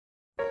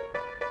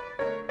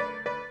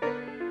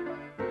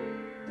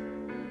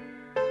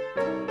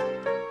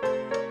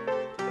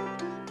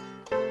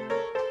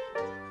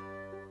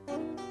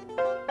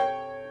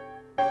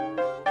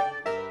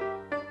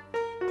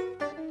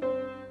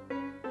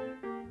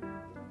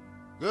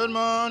Good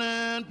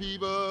morning,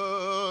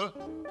 people.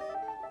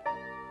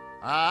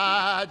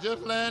 I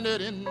just landed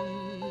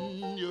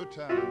in your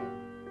town.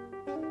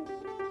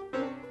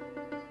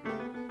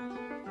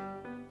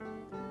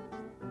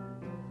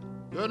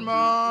 Good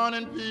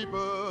morning,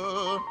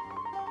 people.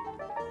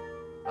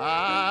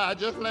 I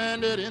just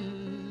landed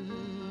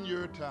in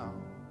your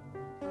town.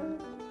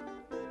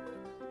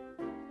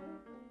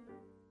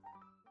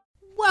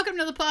 Welcome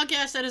to the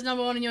podcast that is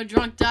number one on your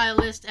drunk dial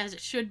list, as it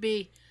should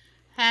be.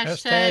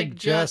 Hashtag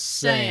just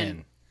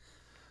saying.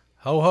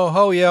 Ho, ho,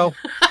 ho, yo.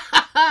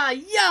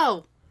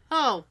 Yo!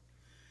 Ho!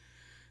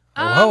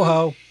 Ho,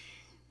 ho.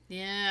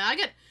 Yeah,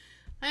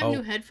 I have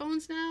new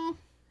headphones now,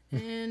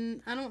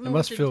 and I don't know. It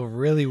must feel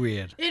really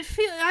weird.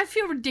 I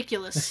feel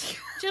ridiculous.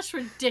 Just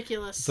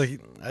ridiculous. It's like,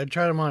 I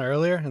tried them on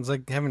earlier. It's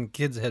like having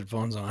kids'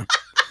 headphones on.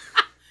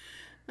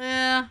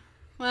 Yeah,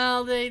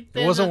 well, It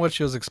wasn't what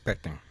she was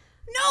expecting.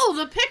 No,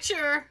 the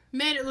picture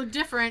made it look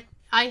different.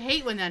 I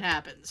hate when that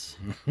happens.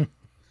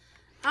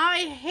 I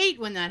hate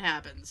when that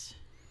happens.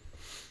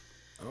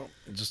 Oh,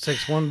 it just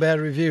takes one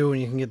bad review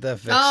and you can get that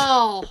fixed.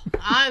 Oh,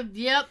 I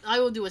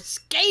will do a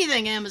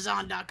scathing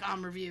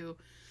Amazon.com review.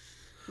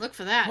 Look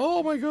for that.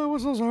 Oh my God, I'm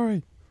so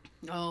sorry.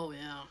 Oh,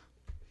 yeah.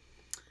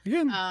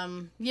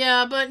 Again.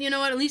 Yeah, but you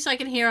know what? At least I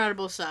can hear out of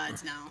both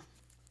sides now.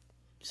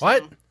 So,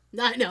 What?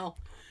 I know.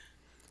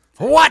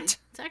 What?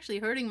 It's actually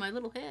hurting my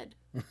little head.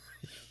 My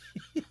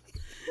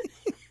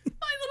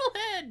little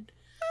head.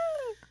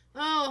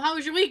 Oh, how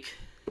was your week?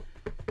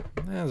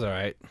 That's all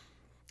right.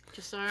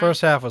 Just all right.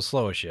 First half was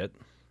slow as shit.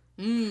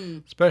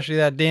 Especially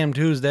that damn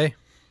Tuesday.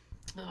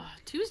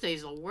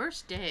 Tuesday's the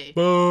worst day.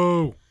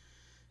 Boo.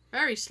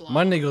 Very slow.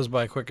 Monday goes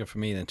by quicker for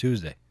me than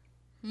Tuesday.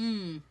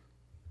 Yay,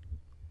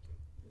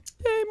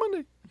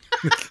 Monday.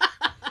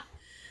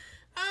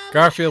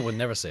 Garfield would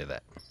never say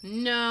that.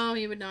 No,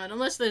 he would not.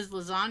 Unless there's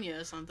lasagna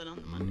or something on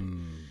the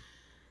Monday.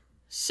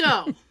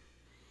 So,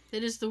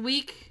 it is the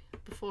week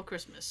before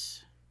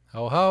Christmas.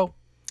 Ho, ho.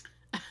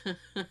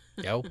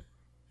 Yo.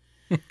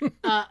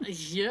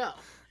 Yeah.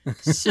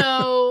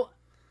 So,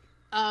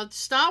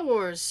 Star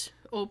Wars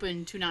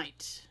opened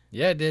tonight.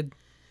 Yeah, it did.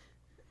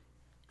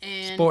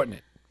 And Sporting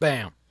it.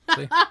 Bam.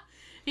 See?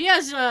 he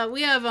has,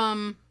 we have,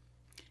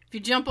 if you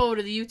jump over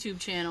to the YouTube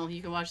channel,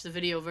 you can watch the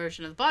video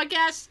version of the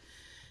podcast.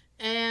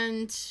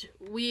 And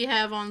we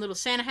have on little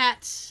Santa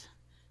hats.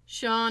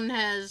 Sean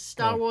has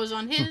Star Wars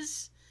on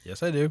his.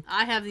 Yes, I do.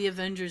 I have the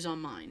Avengers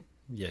on mine.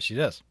 Yes, she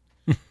does.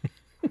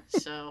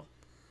 So,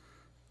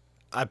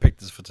 I picked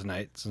this for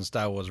tonight since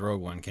Star Wars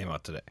Rogue One came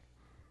out today.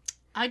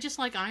 I just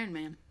like Iron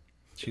Man.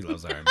 She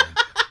loves Iron Man.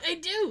 I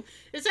do.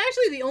 It's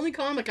actually the only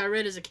comic I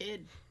read as a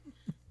kid.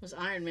 Was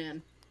Iron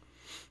Man.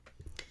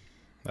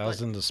 I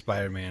was into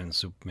Spider-Man and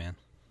Superman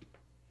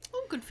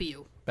Oh, good for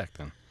you. back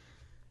then.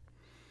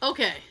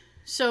 Okay,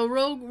 so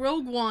Rogue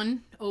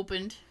One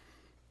opened.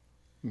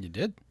 You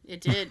did?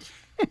 It did.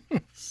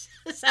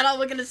 Is that all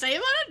we're gonna say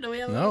about it? Do we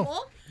have No.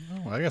 more?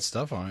 Oh, I got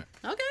stuff on it.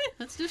 Okay,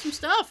 let's do some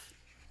stuff.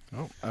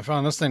 Oh, I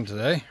found this thing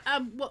today.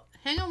 Well,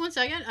 hang on one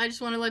second. I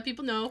just want to let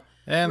people know.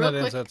 And Real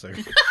that quick. is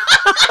it.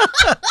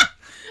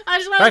 I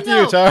just want Back to to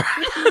know. you, Tara.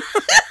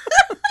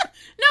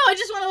 No, I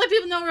just want to let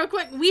people know real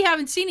quick. We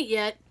haven't seen it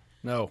yet.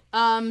 No.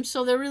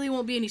 So there really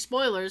won't be any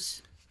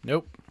spoilers.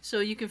 Nope. So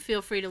you can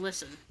feel free to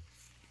listen.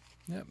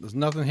 Yep, there's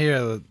nothing here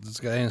that's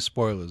got any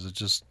spoilers. It's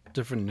just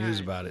different news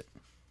Alright. about it.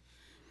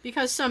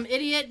 Because some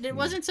idiot, there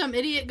wasn't some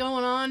idiot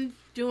going on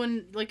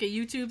doing like a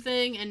YouTube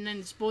thing and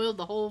then spoiled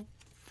the whole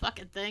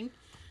fucking thing.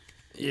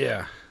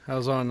 Yeah. I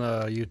was on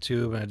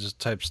YouTube and I just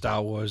typed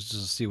Star Wars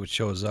just to see what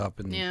shows up.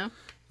 And Yeah.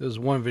 there was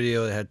one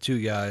video that had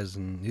two guys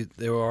and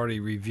they were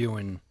already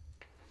reviewing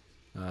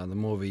the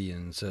movie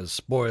and it says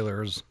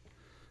spoilers.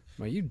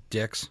 Well, you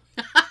dicks.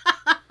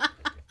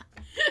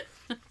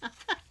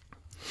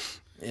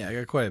 Yeah, I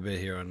got quite a bit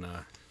here on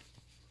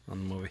the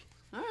movie.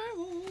 All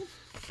right.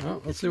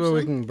 Well, let's see what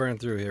we can burn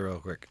through here real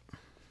quick.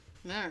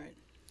 All right.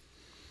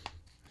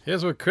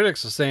 Here's what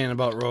critics are saying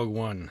about Rogue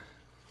One.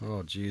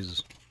 Oh,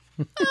 Jesus.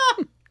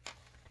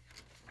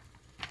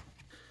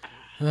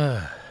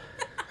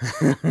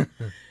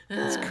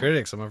 It's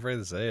critics. I'm afraid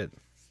to say it.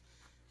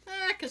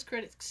 Because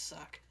critics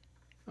suck.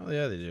 Oh,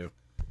 yeah, they do.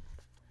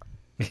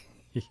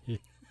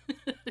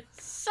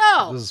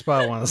 So. This is the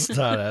spot I want to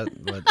start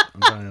at, but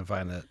I'm trying to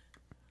find it.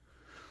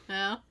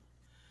 Yeah.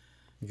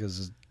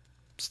 Because it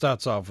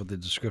starts off with the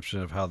description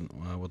of how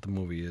what the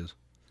movie is.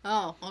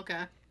 Oh,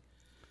 okay.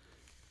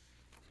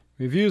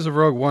 Reviews of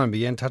Rogue One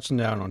began touching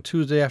down on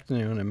Tuesday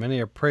afternoon, and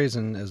many are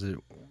praising as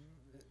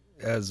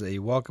a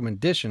welcome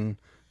addition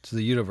to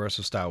the universe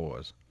of Star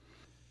Wars.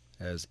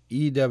 As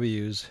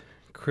EW's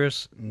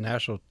Chris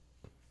Nashel...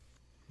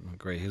 Oh,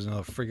 great, here's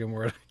another freaking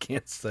word I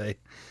can't say.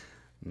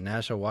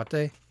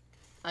 Nashawate?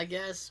 I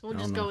guess. We'll I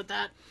just don't go know. with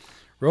that.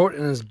 Wrote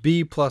in his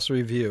B+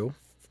 review,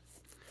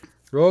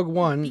 Rogue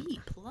One... B+.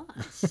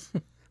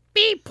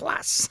 B+.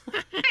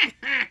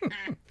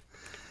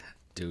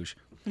 Douche.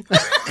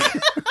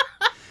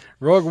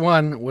 Rogue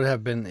One would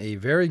have been a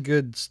very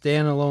good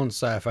standalone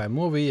sci-fi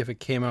movie if it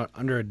came out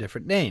under a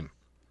different name.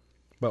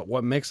 But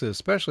what makes it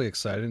especially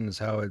exciting is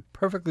how it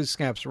perfectly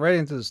snaps right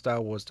into the Star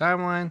Wars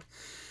timeline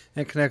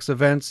and connects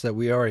events that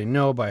we already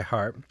know by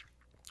heart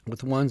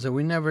with ones that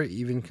we never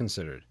even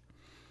considered.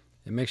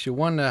 It makes you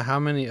wonder how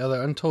many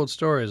other untold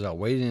stories are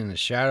waiting in the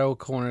shadow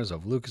corners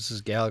of Lucas's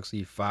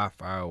galaxy far,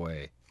 far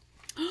away.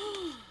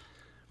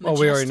 Well,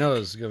 we already know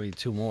there's going to be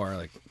 2 more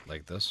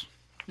like this.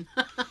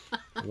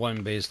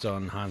 One based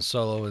on Han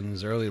Solo in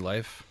his early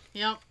life.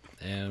 Yep.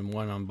 And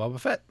one on Boba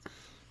Fett.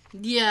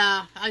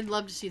 Yeah, I'd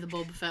love to see the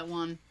Boba Fett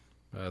one.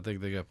 I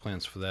think they got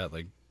plans for that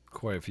like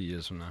quite a few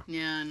years from now.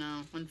 Yeah, I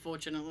know.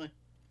 Unfortunately.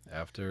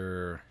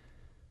 After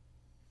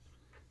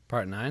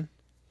part 9?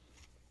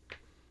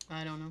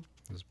 I don't know.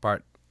 This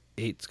part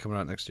 8's coming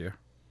out next year.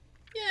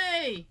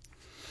 Yay!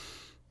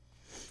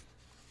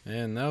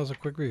 And that was a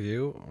quick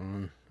review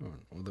on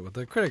what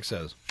the critic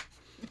says.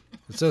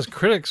 It says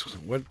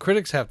what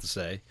critics have to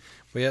say,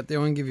 but yet they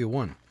only give you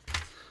 1.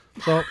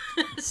 So,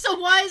 So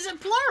why is it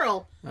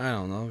plural? I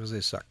don't know, because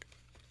they suck.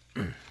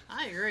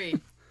 I agree.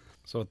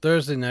 So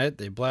Thursday night,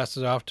 they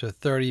blasted off to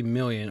 30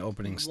 million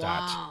opening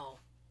start. Wow.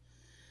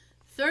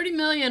 30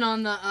 million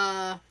on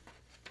the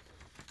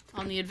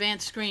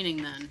advanced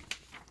screening then.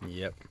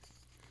 Yep.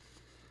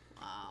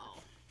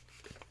 Wow.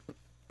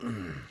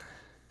 I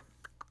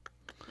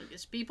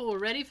guess people were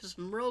ready for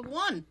some Rogue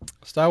One.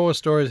 Star Wars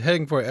Story is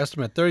heading for an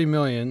estimate 30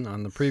 million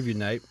on the preview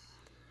night,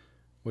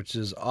 which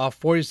is off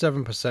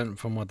 47%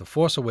 from what The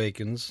Force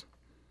Awakens,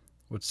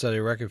 which set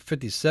a record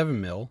 57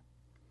 mil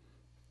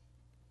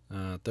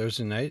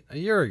Thursday night a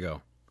year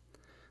ago.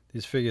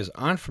 These figures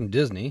aren't from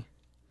Disney,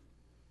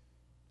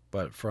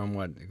 but from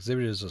what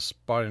exhibitors are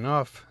spotting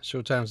off,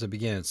 showtimes that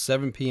begin at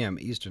 7 p.m.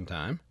 Eastern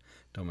Time,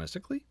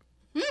 domestically.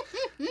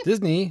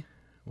 Disney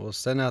will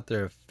send out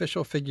their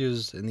official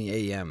figures in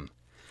the AM.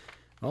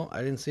 Oh, I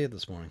didn't see it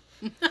this morning.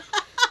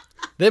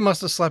 They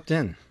must have slept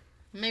in.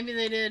 Maybe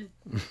they did.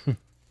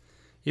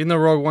 Even though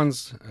Rogue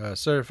One's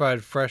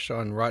certified fresh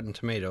on Rotten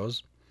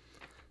Tomatoes,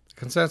 the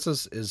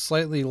consensus is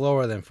slightly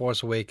lower than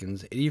Force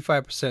Awakens,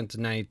 85% to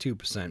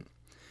 92%. In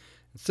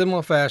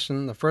similar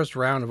fashion, the first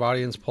round of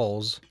audience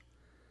polls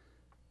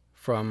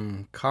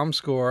from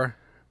ComScore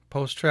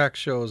post-track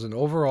shows an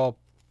overall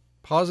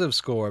positive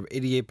score of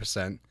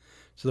 88%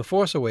 to The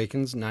Force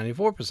Awakens'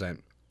 94%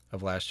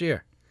 of last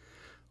year.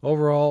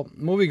 Overall,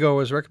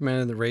 moviegoers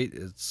recommended the rate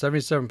is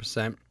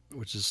 77%,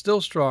 which is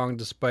still strong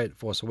despite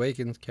Force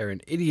Awakens carrying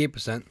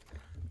 88%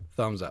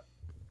 thumbs up.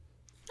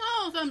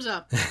 Oh, thumbs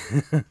up.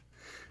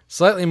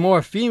 Slightly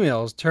more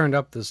females turned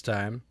up this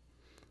time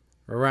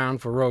around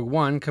for Rogue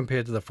One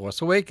compared to The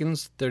Force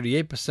Awakens,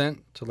 38%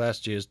 to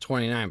last year's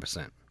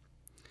 29%.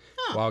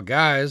 Oh. While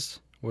guys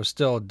were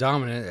still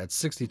dominant at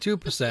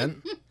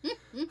 62%,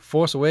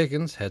 Force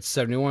Awakens had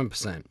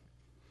 71%.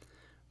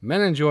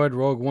 Men enjoyed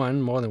Rogue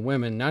One more than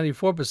women,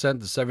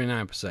 94% to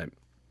 79%.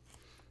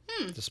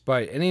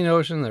 Despite any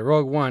notion that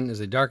Rogue One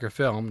is a darker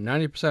film,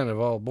 90% of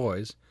all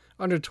boys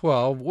under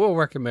 12 will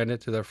recommend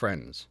it to their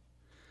friends.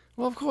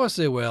 Well, of course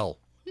they will.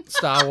 It's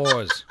Star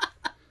Wars.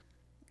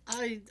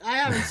 I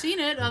haven't seen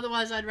it,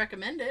 otherwise I'd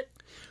recommend it.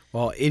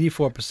 While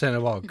 84%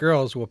 of all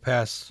girls will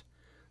pass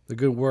the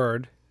good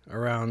word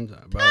around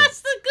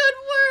That's the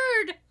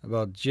good word!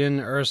 about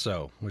Jyn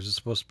Erso, which is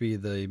supposed to be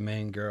the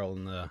main girl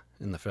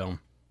in the film.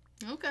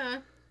 Okay.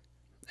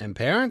 And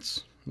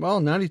parents?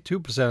 Well,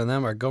 92% of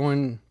them are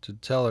going to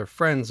tell their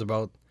friends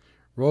about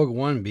Rogue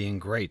One being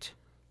great.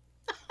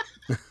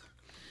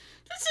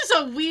 This is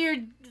a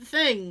weird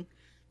thing.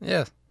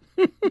 Yeah.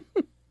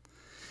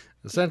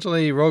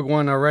 Essentially, Rogue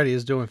One already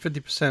is doing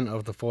 50%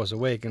 of The Force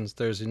Awakens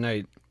Thursday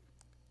night,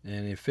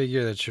 and a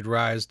figure that should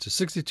rise to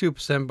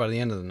 62% by the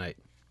end of the night.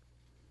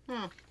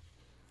 Huh.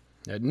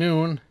 At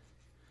noon,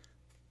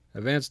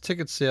 advanced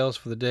ticket sales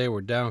for the day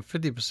were down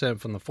 50%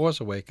 from The Force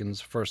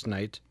Awakens first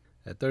night.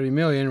 At 30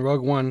 million,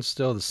 Rogue One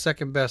still the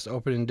second best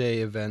opening day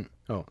event.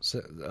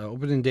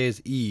 Opening day's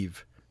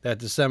eve that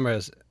December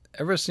has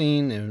ever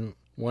seen, and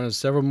one of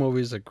several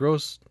movies that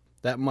grossed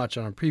that much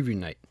on a preview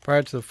night.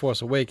 Prior to The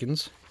Force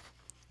Awakens,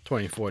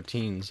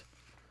 2014's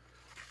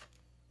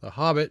The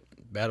Hobbit: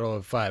 Battle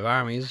of Five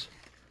Armies,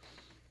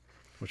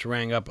 which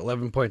rang up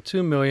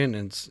 11.2 million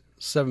in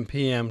 7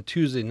 p.m.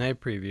 Tuesday night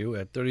preview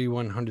at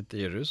 3,100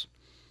 theaters.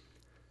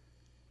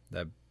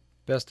 That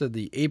bested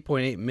the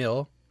 8.8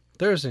 mil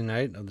Thursday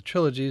night of the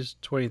trilogy's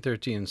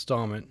 2013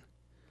 installment,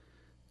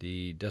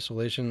 The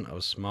Desolation of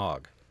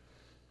Smaug.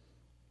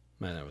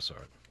 I never saw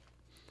it.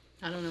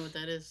 I don't know what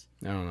that is.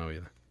 I don't know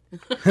either.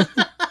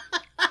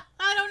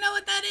 I don't know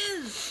what that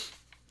is.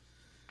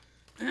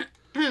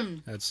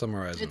 That's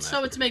summarizing that.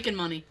 So it's making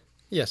money.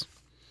 Yes.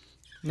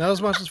 Not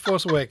as much as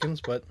Force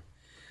Awakens, but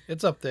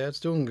it's up there.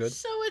 It's doing good.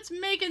 So it's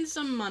making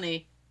some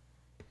money.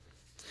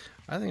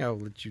 I think I'll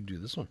let you do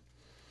this one.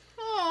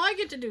 Oh, I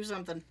get to do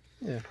something.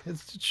 Yeah,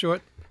 it's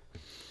short.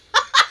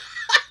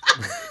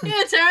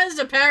 Yeah, Tara, this is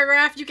a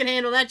paragraph. You can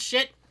handle that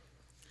shit.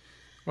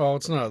 Well,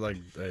 it's not like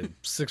a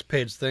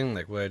 6-page thing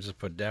like what I just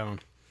put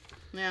down.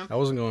 Yeah. I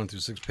wasn't going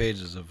through 6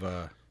 pages of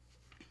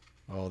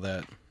all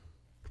that.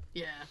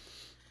 Yeah.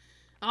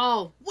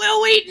 Oh,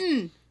 Will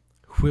Wheaton!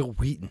 Will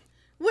Wheaton.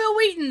 Will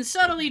Wheaton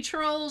subtly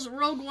trolls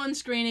Rogue One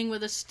screening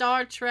with a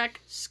Star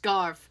Trek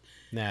scarf.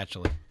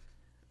 Naturally.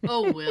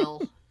 Oh,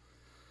 Will.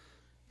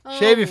 Oh,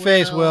 Shave your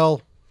face,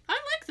 Will. I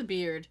like the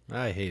beard.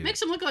 I hate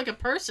Makes it. him look like a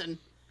person.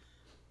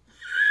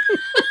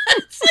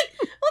 It's like,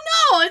 well,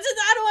 no, it's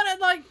I don't want to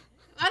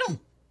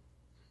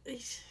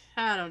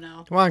I don't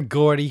know. Come on,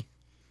 Gordy.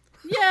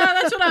 Yeah,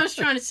 that's what I was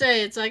trying to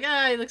say. It's like,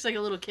 he looks like a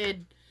little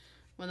kid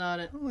without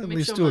it. Well, at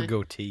least do a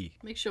goatee.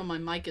 Make sure my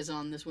mic is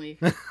on this week.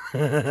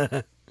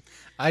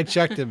 I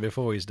checked it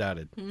before we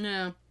started.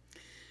 No.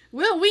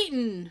 Will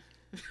Wheaton.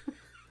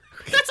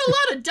 That's a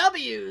lot of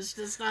W's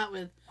to start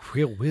with.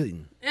 Will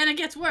Wheaton. And it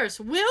gets worse.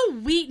 Will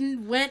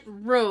Wheaton went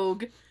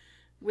rogue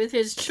with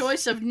his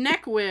choice of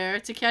neckwear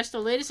to catch the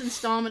latest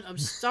installment of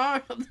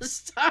the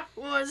Star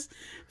Wars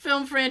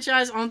film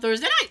franchise on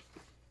Thursday night.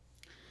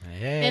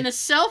 Hey. In a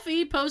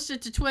selfie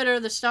posted to Twitter,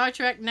 the Star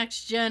Trek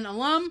Next Gen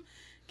alum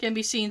can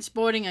be seen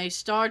sporting a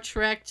Star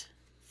Trek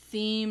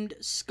themed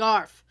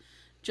scarf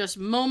just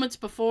moments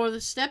before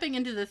stepping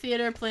into the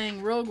theater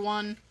playing Rogue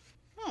One.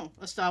 Oh,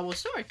 a Star Wars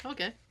story.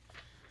 Okay.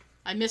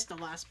 I missed the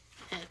last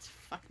bit.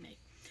 Fuck me.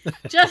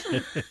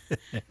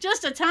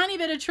 Just a tiny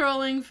bit of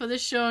trolling for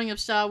this showing of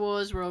Star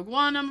Wars Rogue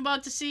One I'm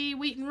about to see,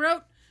 Wheaton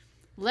wrote.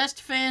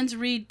 Lest fans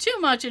read too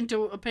much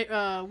into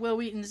Will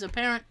Wheaton's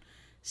apparent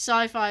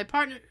sci-fi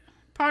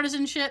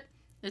partisanship,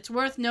 it's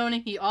worth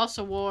noting he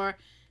also wore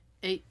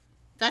a...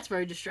 That's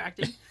very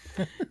distracting.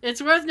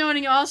 It's worth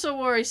noting he also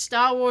wore a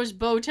Star Wars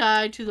bow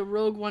tie to the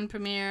Rogue One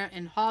premiere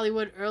in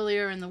Hollywood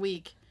earlier in the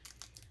week.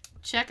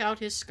 Check out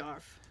his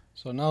scarf.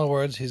 So in other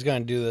words, he's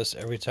going to do this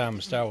every time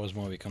a Star Wars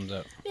movie comes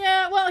out.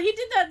 Yeah, well, he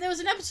did that. There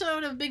was an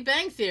episode of Big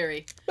Bang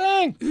Theory.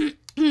 Bang!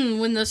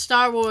 when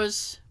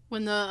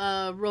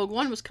the Rogue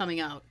One was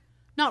coming out.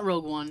 Not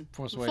Rogue One.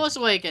 Force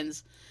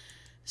Awakens.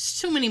 It's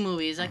too many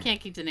movies. I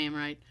can't keep the name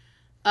right.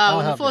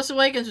 When the Force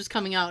Awakens was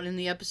coming out, in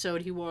the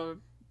episode, he wore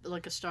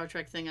like a Star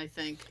Trek thing, I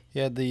think. He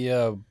had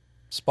the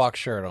Spock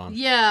shirt on.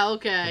 Yeah,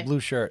 okay. The blue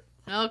shirt.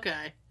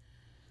 Okay.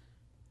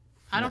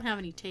 I don't have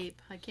any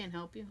tape. I can't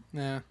help you.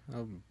 Yeah,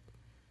 I'll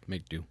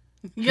make do.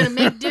 You gonna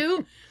make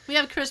do? We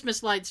have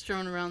Christmas lights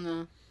thrown around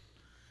the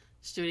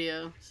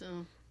studio,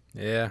 so...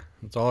 Yeah,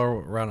 it's all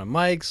around the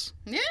mics.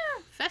 Yeah,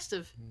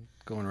 festive.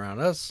 Going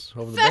around us.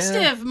 Over the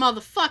Festive, banner.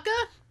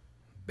 motherfucker!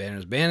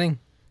 Banner's banning.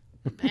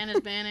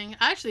 Banner's banning.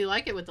 I actually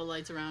like it with the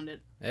lights around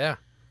it. Yeah,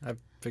 I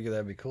figured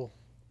that'd be cool.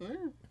 Yeah.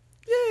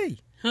 Yay!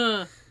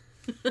 Huh.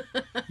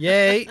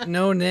 Yay,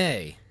 no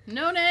nay.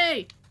 No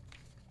nay.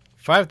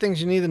 5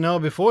 things you need to know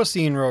before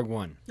seeing Rogue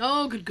One.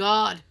 Oh, good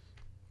God.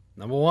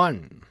 Number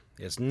 1,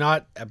 it's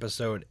not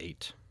episode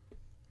 8.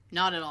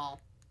 Not at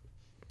all.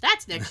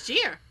 That's next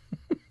year.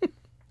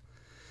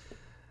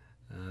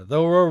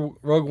 Though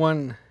Rogue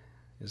One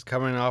is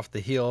coming off the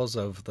heels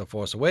of The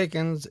Force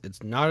Awakens,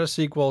 it's not a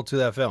sequel to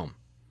that film.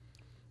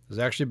 There's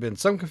actually been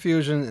some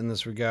confusion in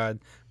this regard,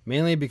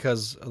 mainly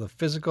because of the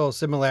physical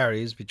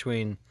similarities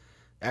between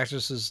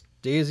actresses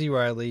Daisy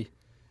Ridley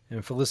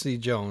and Felicity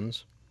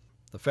Jones,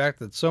 the fact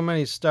that so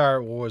many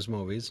Star Wars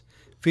movies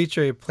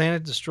feature a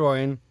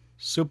planet-destroying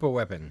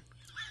superweapon.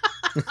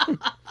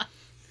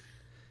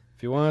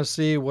 If you want to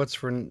see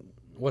what's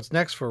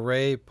next for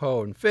Rey,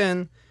 Poe, and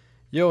Finn,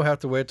 you'll have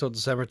to wait till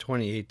December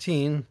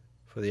 2018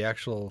 for the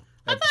actual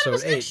I thought it episode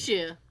was 8. next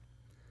year.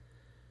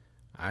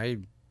 I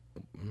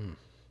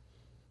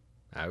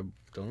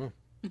don't know.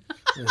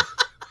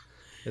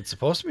 It's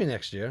supposed to be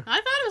next year. I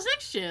thought it was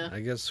next year.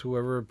 I guess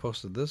whoever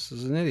posted this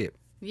is an idiot.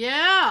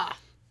 Yeah.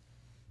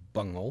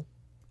 Bunghole.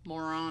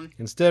 Moron.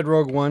 Instead,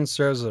 Rogue One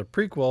serves as a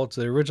prequel to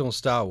the original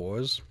Star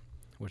Wars,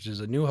 which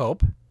is A New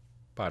Hope,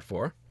 Part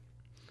 4.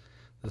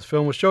 This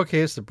film will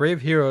showcase the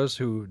brave heroes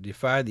who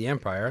defied the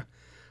Empire,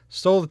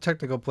 stole the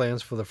technical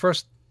plans for the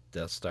first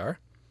Death Star,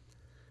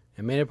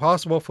 and made it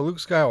possible for Luke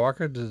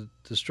Skywalker to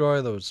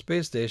destroy the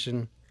space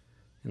station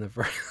in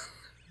the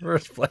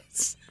first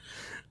place.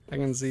 I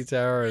can see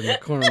Tower in the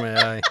corner of my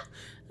eye.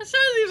 I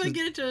started to even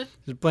get it to...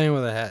 Just playing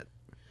with a hat.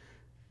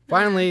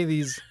 Finally,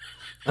 these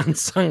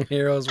unsung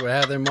heroes will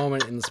have their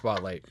moment in the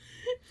spotlight.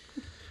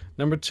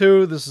 Number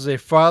 2, this is a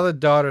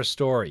father-daughter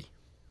story.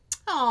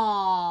 Aww.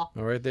 All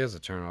right, there's a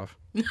turnoff.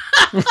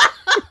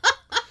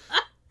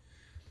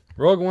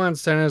 Rogue One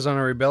centers on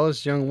a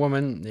rebellious young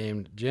woman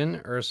named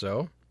Jyn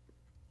Erso,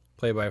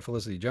 played by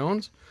Felicity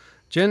Jones.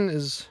 Jyn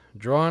is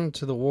drawn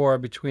to the war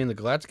between the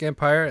Galactic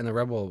Empire and the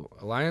Rebel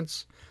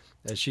Alliance,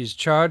 as she's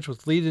charged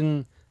with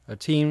leading a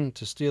team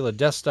to steal the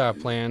Death Star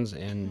plans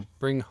and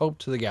bring hope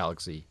to the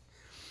galaxy.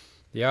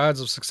 The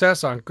odds of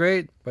success aren't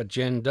great, but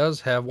Jyn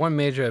does have one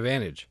major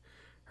advantage: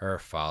 her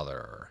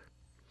father.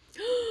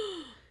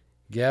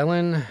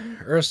 Galen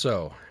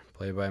Erso,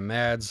 played by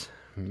Mads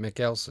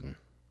Mikkelsen.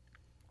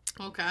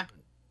 Okay.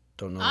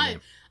 Don't know the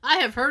name. I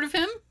have heard of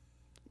him,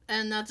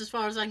 and that's as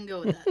far as I can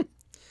go with that.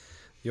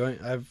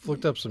 I've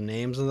looked up some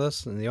names of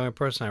this, and the only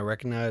person I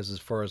recognize is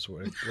Forrest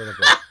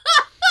Whitaker.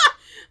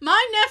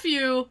 My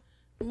nephew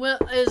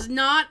is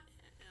not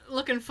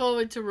looking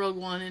forward to Rogue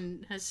One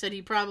and has said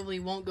he probably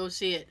won't go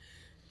see it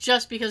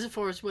just because of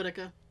Forrest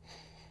Whitaker.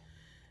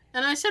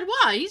 And I said,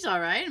 why? He's all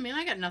right. I mean,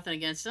 I got nothing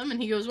against him.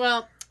 And he goes,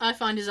 well, I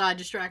find his eye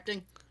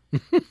distracting.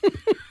 It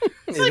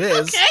like,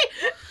 is.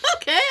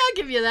 Okay, I'll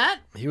give you that.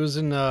 He was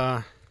in,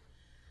 I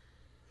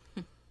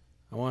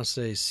want to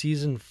say,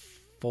 season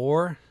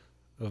 4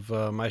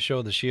 of my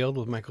show, The Shield,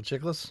 with Michael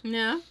Chiklis.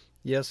 Yeah,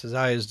 Yes, his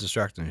eye is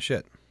distracting as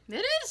shit.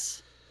 it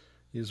is.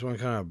 You just want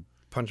to kind of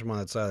punch him on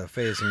that side of the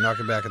face and knock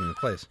him back into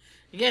place.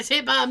 He gets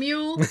hit by a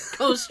mule,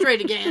 goes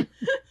straight again.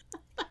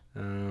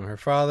 Her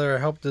father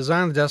helped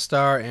design the Death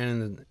Star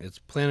and its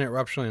planet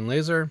rupturing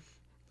laser.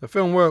 The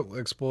film will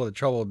explore the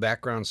troubled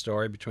background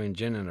story between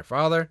Jin and her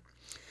father,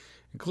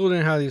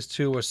 including how these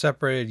two were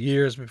separated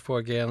years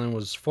before Galen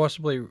was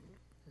forcibly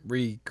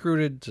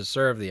recruited to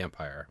serve the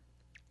Empire.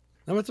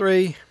 Number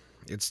 3,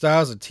 it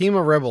stars a team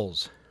of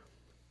rebels.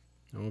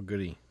 Oh,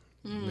 goody.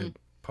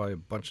 Probably a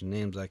bunch of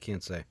names I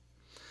can't say.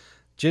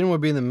 Jin will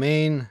be the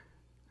main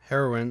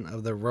heroine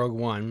of the Rogue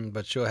One,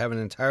 but she'll have an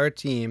entire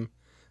team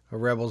of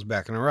rebels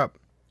backing her up.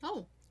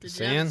 Oh, did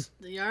Kassan?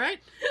 You all right?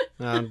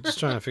 I'm just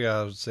trying to figure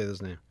out how to say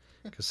this name.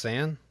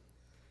 Kassan?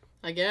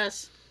 I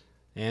guess.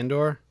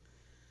 Andor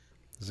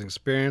is an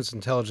experienced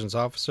intelligence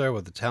officer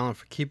with the talent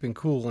for keeping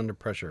cool under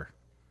pressure.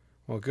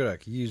 Well, good. I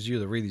could use you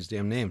to read these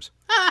damn names.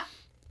 Ah!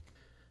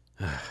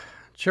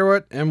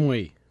 Chirrut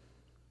Îmwe,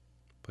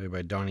 played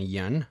by Donnie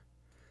Yen,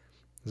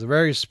 is a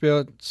very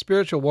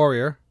spiritual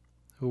warrior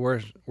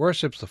who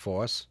worships the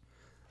Force,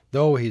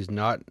 though he's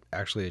not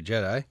actually a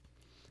Jedi.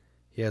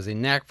 He has a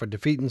knack for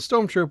defeating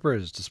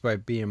stormtroopers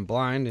despite being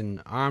blind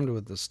and armed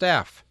with the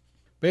staff.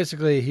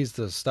 Basically, he's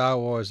the Star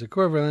Wars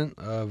equivalent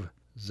of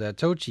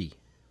Zatoichi,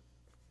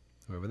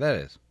 whoever that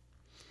is.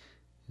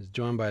 He's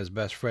joined by his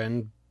best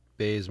friend,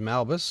 Baze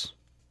Malbus,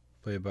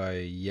 played by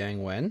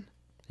Yang Wen,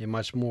 a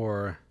much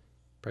more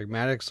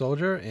pragmatic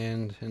soldier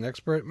and an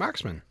expert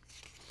marksman.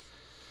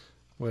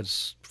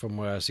 Which, from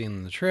what I've seen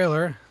in the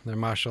trailer, they're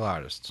martial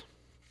artists.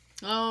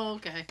 Oh,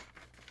 okay.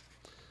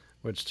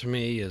 Which, to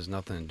me, has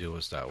nothing to do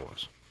with Star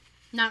Wars.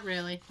 Not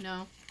really,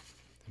 no.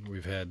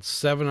 We've had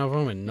 7 of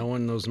them, and no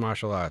one knows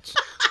martial arts.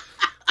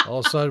 All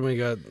of a sudden, we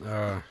got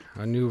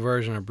a new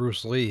version of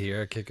Bruce Lee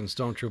here, kicking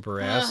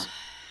Stormtrooper ass.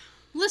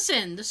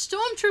 Listen, the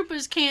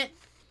stormtroopers can't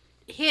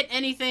hit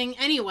anything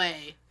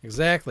anyway.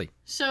 Exactly.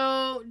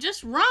 So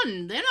just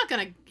run. They're not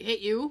going to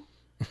hit you.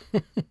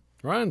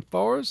 Run,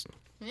 Forrest.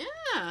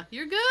 Yeah,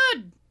 you're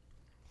good.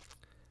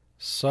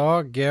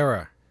 Saw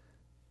Gerrera,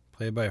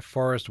 played by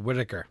Forrest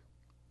Whitaker,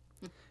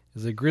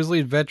 is a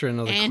grizzled veteran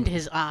of the And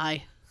his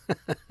eye.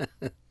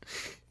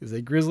 is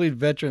a grizzled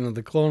veteran of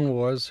the Clone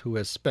Wars who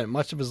has spent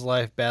much of his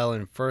life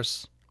battling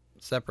first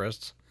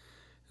Separatists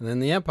and then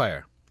the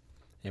Empire.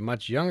 A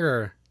much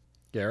younger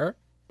Gerrera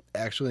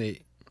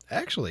actually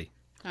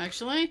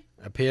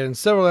appeared in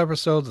several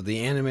episodes of the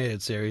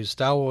animated series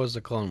Star Wars: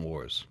 The Clone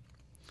Wars,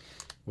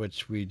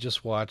 which we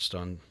just watched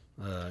on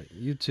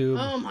YouTube.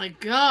 Oh my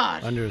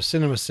god. Under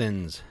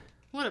CinemaSins.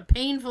 What a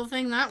painful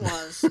thing that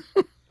was.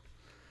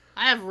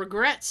 I have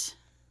regrets.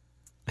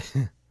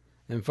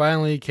 And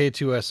finally,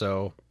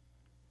 K2SO,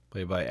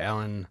 played by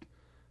Alan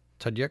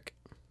Tudyk,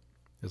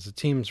 is the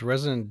team's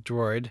resident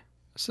droid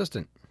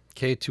assistant.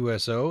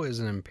 K2SO is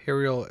an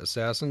Imperial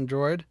assassin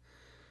droid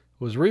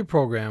who was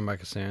reprogrammed by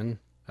Kassan,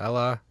 a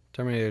la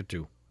Terminator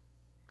 2.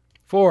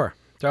 4.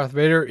 Darth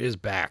Vader is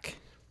back.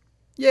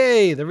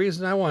 Yay! The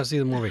reason I want to see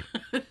the movie.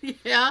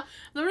 Yeah,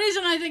 the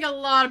reason I think a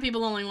lot of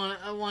people only want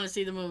to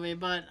see the movie,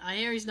 but I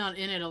hear he's not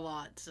in it a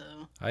lot, so...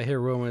 I hear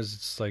rumors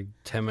it's like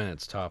 10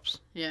 minutes tops.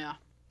 Yeah.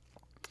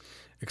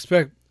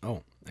 Expect.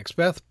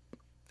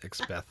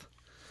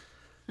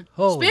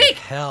 Holy Speak!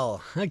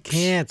 hell. I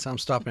can't. I'm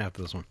stopping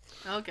after this one.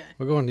 Okay.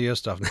 We're going to your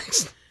stuff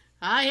next.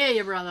 I hear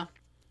you, brother.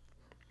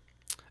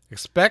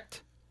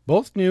 Expect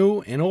both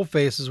new and old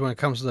faces when it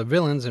comes to the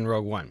villains in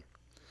Rogue One.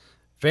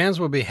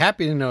 Fans will be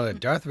happy to know that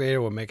Darth Vader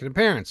will make an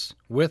appearance,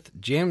 with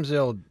James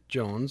Earl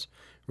Jones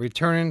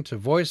returning to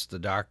voice the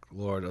Dark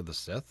Lord of the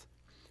Sith.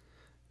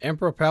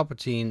 Emperor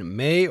Palpatine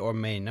may or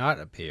may not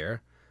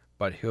appear,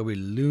 but he'll be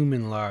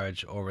looming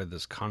large over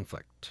this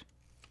conflict.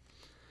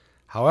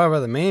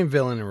 However, the main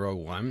villain in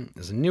Rogue One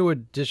is a new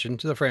addition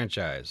to the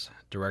franchise.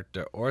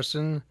 Director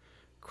Orson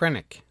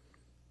Krennic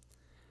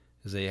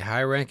is a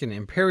high-ranking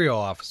Imperial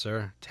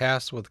officer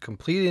tasked with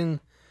completing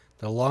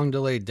the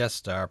long-delayed Death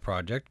Star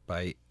project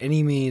by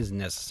any means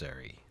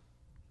necessary.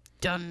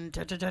 Dun,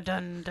 dun, dun,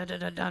 dun, dun,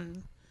 dun,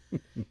 dun.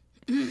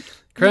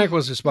 Krennic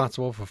was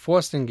responsible for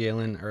forcing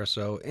Galen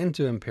Erso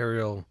into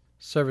Imperial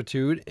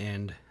servitude,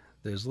 and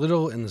there's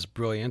little in this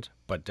brilliant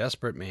but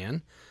desperate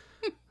man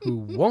who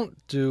won't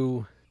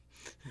do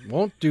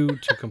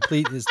to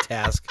complete his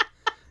task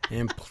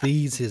and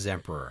please his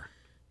Emperor.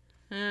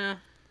 Yeah.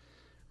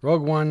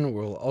 Rogue One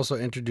will also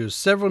introduce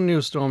several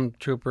new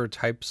stormtrooper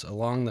types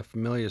along the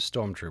familiar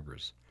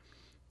stormtroopers.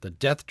 The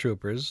Death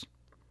Troopers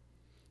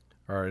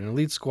are an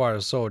elite squad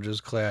of soldiers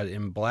clad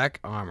in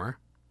black armor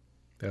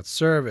that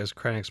serve as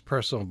Krennic's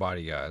personal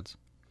bodyguards.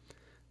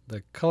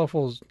 The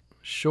colorful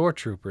Shore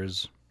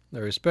Troopers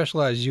are a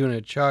specialized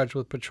unit charged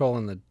with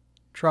patrolling the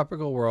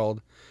tropical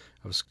world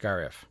of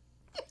Scarif.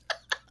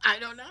 I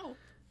don't know.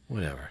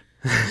 Whatever.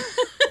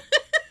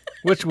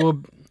 which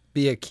will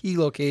be a key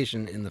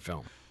location in the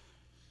film.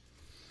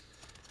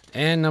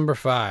 And number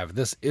 5,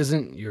 this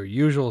isn't your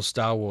usual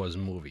Star Wars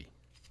movie.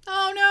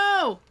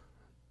 Oh,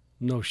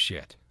 No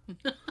shit.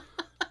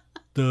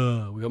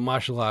 Duh, we got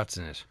martial arts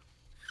in it.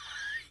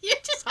 no. You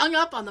just hung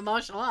up on the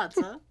martial arts,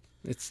 huh?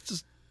 It's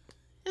just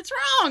It's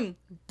wrong.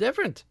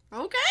 different.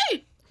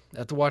 Okay.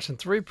 After watching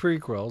 3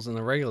 prequels in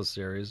the regular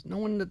series, no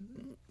one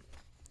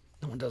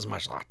does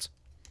martial arts.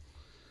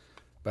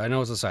 But I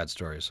know it's a side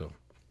story, so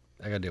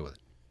I gotta deal with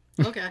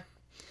it. Okay.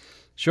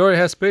 Sure, it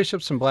has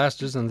spaceships and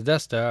blasters and the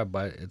Death Star,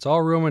 but it's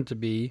all rumored to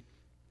be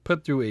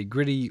put through a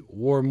gritty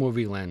war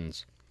movie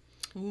lens.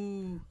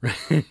 Ooh.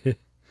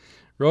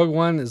 Rogue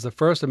One is the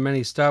first of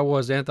many Star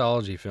Wars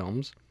anthology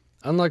films,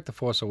 unlike The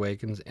Force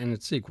Awakens and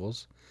its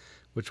sequels,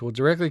 which will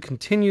directly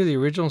continue the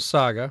original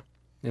saga,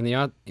 and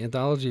the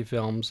anthology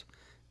films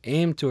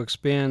aim to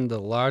expand the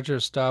larger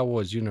Star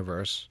Wars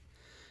universe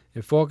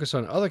and focus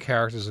on other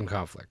characters and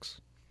conflicts.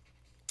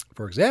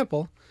 For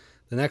example,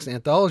 the next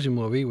anthology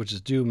movie, which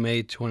is due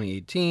May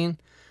 2018,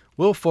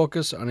 will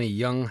focus on a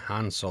young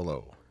Han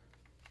Solo.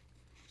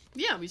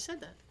 Yeah, we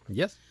said that.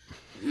 Yes.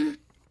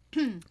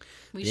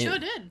 We sure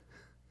did.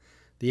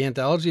 The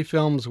anthology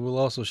films will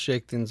also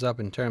shake things up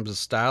in terms of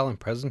style and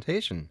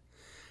presentation.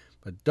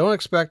 But don't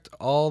expect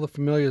all the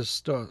familiar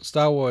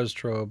Star Wars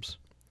tropes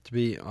to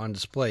be on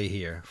display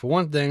here. For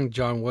one thing,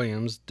 John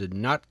Williams did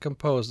not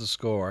compose the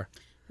score,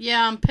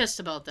 Yeah, I'm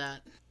pissed about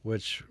that.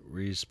 which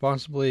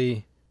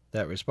responsibly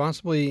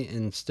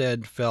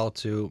instead fell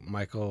to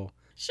Michael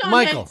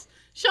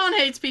Sean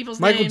hates people's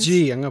Michael names.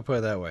 G. I'm going to put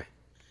it that way.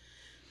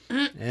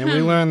 And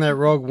we learned that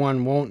Rogue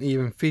One won't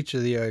even feature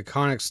the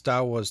iconic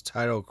Star Wars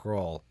title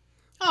crawl.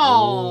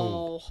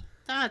 Oh,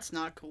 that's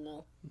not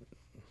cool.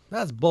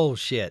 That's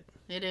bullshit.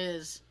 It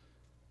is.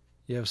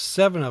 You have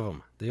 7 of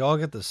them. They all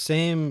get the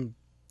same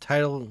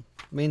title,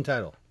 main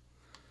title.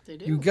 They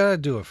do. You gotta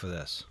do it for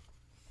this.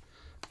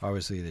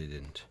 Obviously, they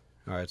didn't.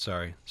 All right,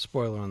 sorry.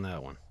 Spoiler on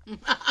that one.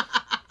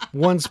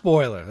 One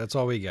spoiler. That's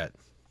all we got.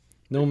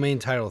 No main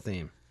title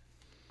theme.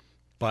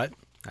 But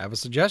I have a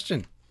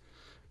suggestion.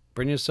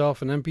 Bring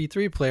yourself an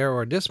MP3 player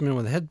or a Discman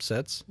with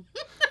headsets,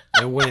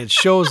 and when it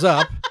shows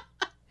up,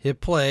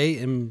 hit play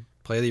and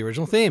play the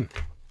original theme.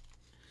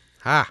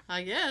 Ha!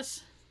 I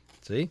guess.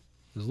 See?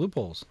 There's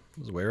loopholes.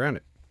 There's a way around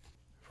it.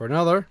 For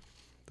another,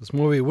 this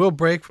movie will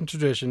break from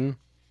tradition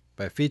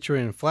by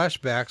featuring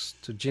flashbacks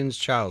to Jin's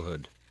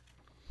childhood.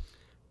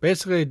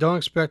 Basically, don't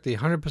expect the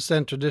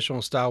 100%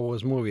 traditional Star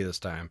Wars movie this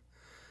time.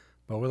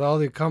 But with all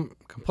the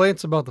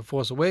complaints about The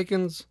Force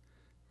Awakens,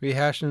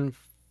 rehashing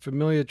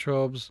familiar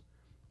tropes,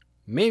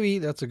 maybe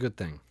that's a good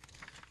thing.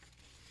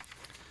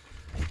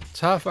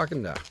 Ta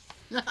fucking da.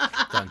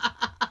 Done.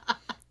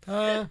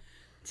 Ta.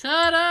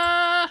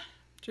 Ta-da!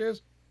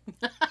 Cheers.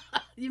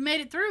 You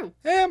made it through.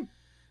 Ham.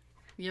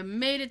 You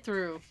made it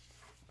through.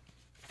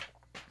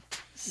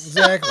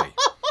 Exactly.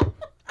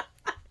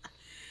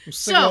 I'm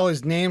sick of So- all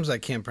these names I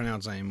can't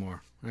pronounce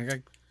anymore.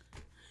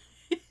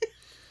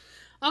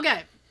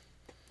 Okay.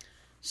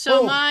 So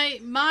Boom.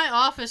 my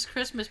office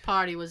Christmas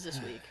party was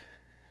this week.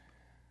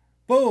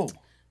 Boom.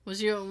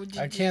 Was your?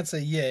 I can't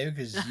say yay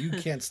because you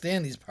can't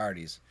stand these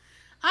parties.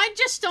 I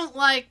just don't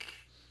like.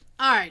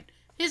 All right.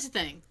 Here's the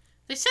thing.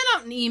 They sent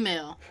out an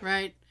email,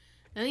 right?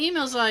 And the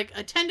email's like,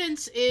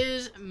 attendance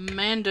is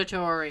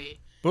mandatory.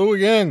 Boo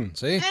again.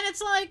 See? And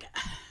it's like,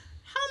 how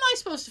am I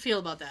supposed to feel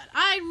about that?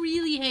 I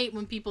really hate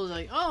when people are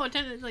like, oh,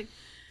 attendance, like,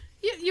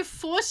 you're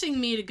forcing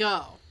me to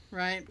go,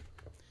 right?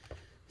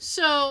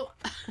 So,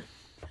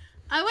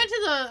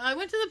 I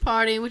went to the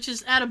party, which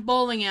is at a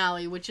bowling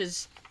alley, which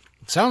is,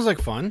 Sounds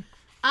like fun.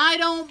 I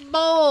don't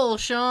bowl,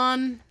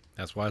 Sean.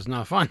 That's why it's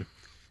not fun.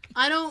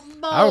 I don't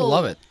bowl. I would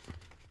love it.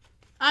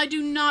 I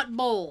do not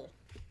bowl.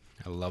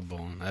 I love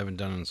bowling. I haven't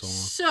done it in so long.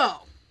 So,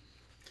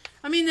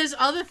 I mean, there's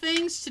other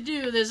things to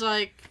do.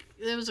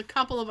 There was a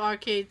couple of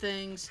arcade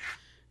things.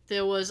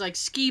 There was like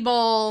skee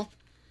ball.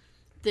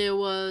 There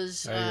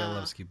was I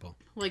love skee ball.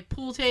 like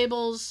pool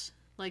tables,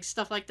 like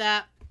stuff like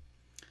that.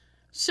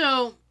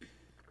 So,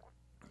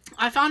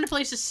 I found a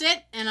place to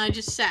sit and I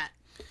just sat.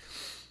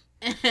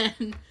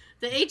 And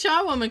the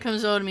HR woman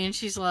comes over to me and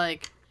she's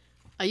like,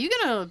 "Are you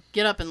gonna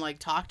get up and like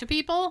talk to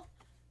people?"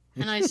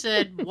 And I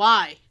said,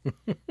 "Why?"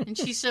 And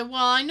she said,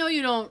 "Well, I know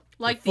you don't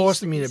like You're these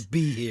forcing me things." to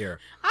be here.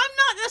 I'm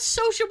not a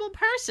sociable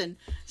person.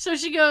 So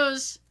she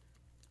goes,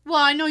 "Well,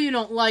 I know you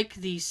don't like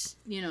these,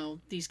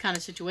 these kind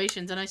of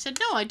situations." And I said,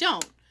 "No, I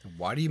don't."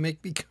 Why do you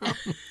make me come?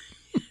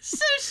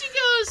 So she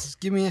goes, Just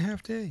give me a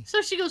half day.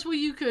 "Well,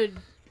 you could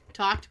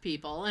talk to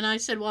people." And I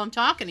said, "Well, I'm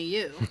talking to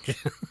you."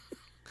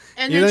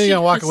 And You're she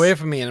gonna walk goes- away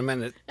from me in a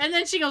minute. And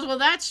then she goes, "Well,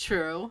 that's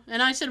true."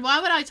 And I said, "Why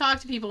would I talk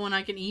to people when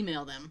I can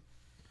email them?"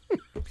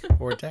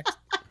 Or text.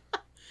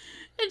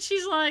 And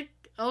she's like,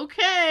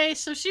 "Okay."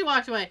 So she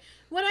walked away.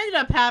 What ended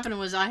up happening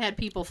was I had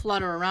people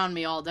flutter around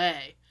me all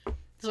day.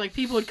 It's like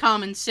people would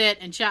come and sit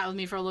and chat with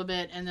me for a little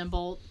bit and then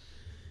bolt.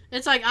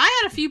 It's like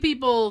I had a few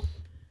people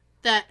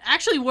that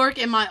actually work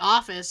in my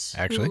office.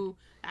 Actually? Who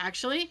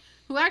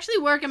actually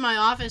work in my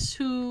office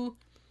who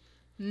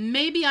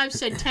maybe I've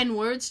said 10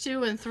 words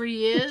to in 3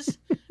 years,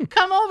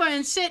 come over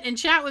and sit and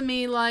chat with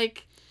me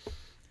like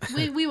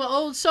we were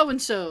old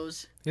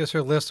so-and-sos. Here's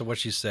her list of what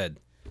she said.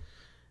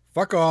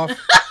 Fuck off.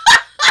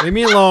 Leave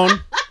me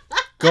alone.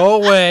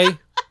 Go away.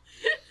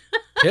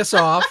 Piss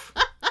off.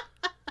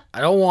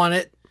 I don't want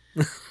it.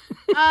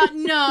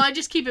 No, I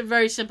just keep it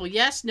very simple.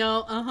 Yes,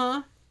 no,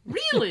 uh-huh.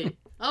 Really?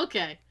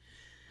 Okay.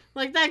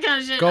 Like that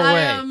kind of shit. Go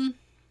away.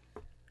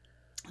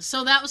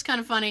 So that was kind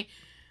of funny.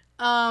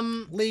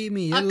 Leave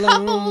me a alone.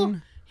 couple.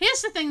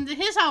 Here's the thing.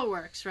 Here's how it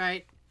works,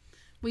 right?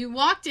 We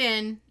walked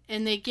in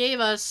and they gave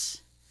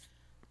us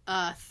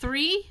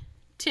 3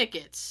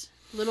 tickets,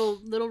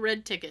 little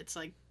red tickets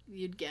like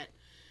you'd get,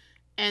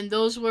 and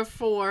those were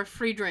for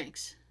free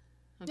drinks.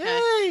 Okay.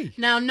 Yay!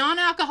 Now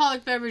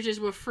non-alcoholic beverages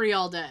were free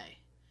all day,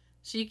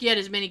 so you could get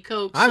as many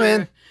Cokes. I'm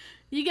in.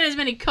 You get as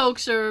many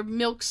Cokes or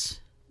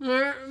milks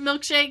or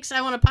milkshakes.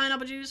 I want a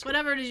pineapple juice,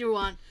 whatever it is you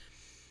want.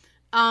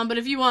 But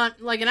if you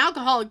want like an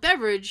alcoholic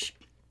beverage,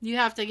 you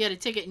have to get a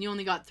ticket, and you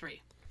only got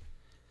 3.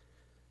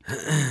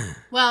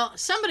 Well,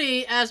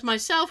 somebody as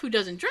myself who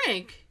doesn't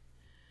drink,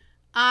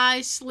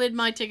 I slid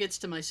my tickets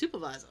to my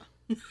supervisor.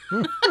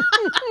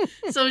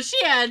 So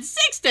she had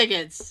 6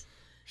 tickets.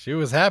 She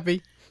was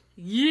happy.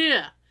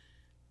 Yeah.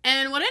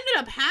 And what ended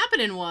up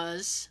happening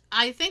was,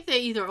 I think they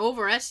either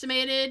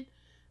overestimated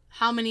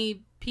how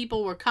many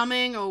people were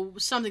coming or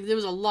something. There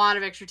was a lot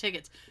of extra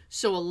tickets.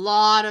 So a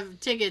lot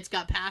of tickets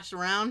got passed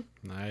around.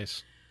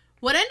 Nice.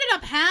 What ended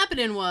up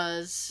happening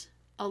was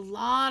a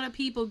lot of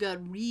people got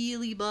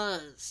really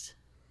buzzed.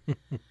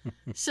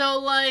 So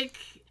like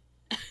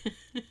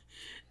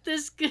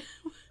this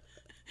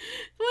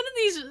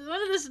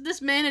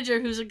this manager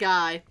who's a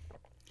guy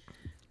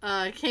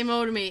came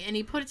over to me and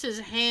he puts his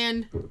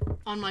hand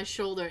on my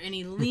shoulder and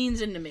he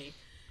leans into me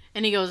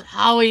and he goes,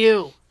 "How are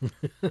you?"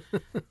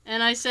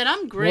 And I said,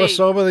 "I'm great." More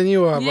sober than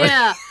you are,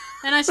 Yeah.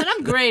 And I said,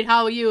 "I'm great.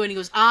 How are you?" And he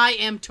goes, "I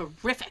am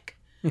terrific."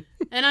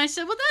 And I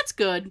said, "Well, that's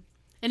good."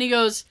 And he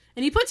goes,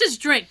 and he puts his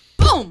drink,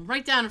 boom,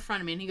 right down in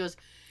front of me. And he goes,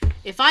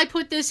 "If I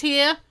put this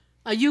here,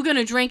 are you going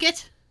to drink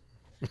it?"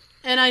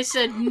 And I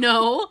said,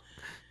 "No."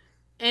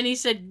 And he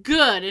said,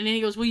 "Good." And then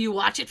he goes, "Will you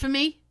watch it for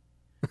me?"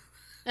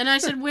 And I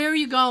said, "Where are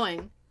you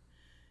going?"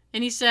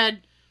 And he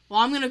said, "Well,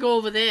 I'm going to go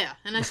over there."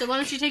 And I said, "Why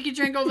don't you take your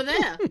drink over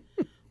there?"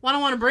 "Well, I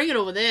don't want to bring it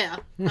over there.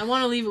 I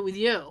want to leave it with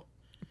you."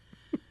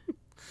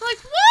 Like,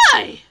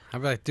 why?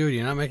 I'd be like, dude,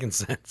 you're not making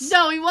sense.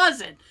 No, he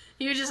wasn't.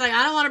 He was just like,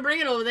 "I don't want to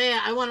bring it over there.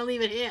 I want to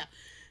leave it here."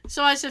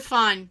 So I said,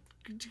 "Fine,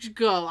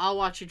 go. I'll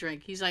watch you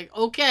drink." He's like,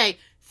 "Okay,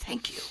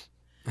 thank you."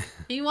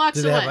 He walks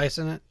Did away. it have ice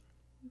in it?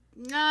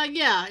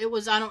 Yeah, it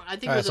was. I think All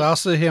it right, was. so I'll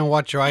sit here and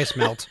watch your ice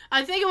melt.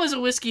 I think it was a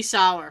whiskey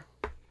sour.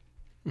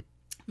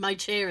 My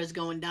chair is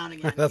going down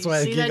again. That's You why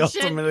I see that giggled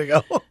shit? a minute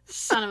ago.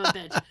 Son of a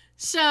bitch.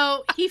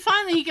 So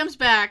he comes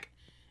back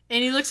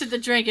and he looks at the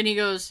drink and he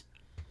goes,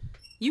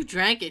 "You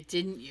drank it,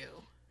 didn't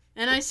you?"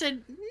 And I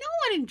said, "No,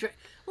 I didn't drink."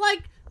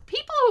 Like,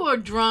 people who are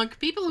drunk,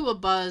 people who are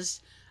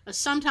buzzed, are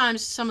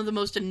sometimes some of the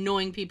most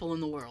annoying people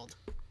in the world.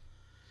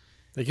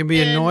 They can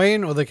be And-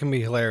 annoying or they can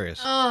be hilarious.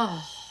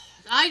 Oh,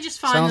 I just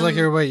find Sounds them, like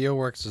everybody at your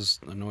works is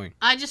annoying.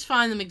 I just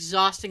find them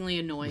exhaustingly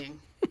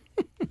annoying.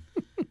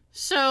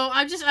 So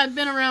I've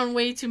been around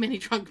way too many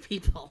drunk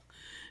people.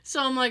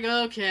 So I'm like,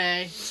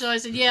 okay. So I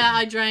said, "Yeah,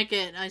 I drank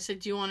it." I said,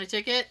 "Do you want a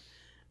ticket?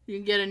 You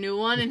can get a new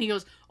one." And he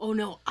goes, "Oh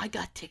no, I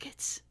got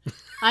tickets."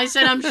 I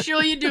said, "I'm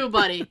sure you do,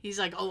 buddy." He's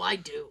like, "Oh, I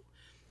do."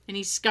 And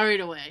he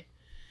scurried away. I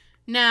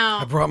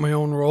Now, brought my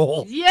own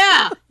roll.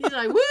 yeah. He's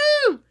like,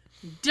 "Woo!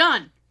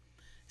 Done."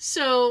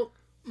 So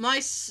my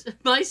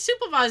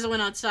supervisor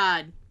went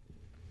outside.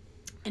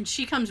 And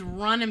she comes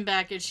running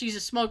back. And she's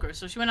a smoker,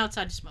 so she went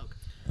outside to smoke.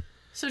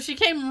 So she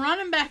came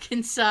running back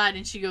inside,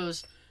 and she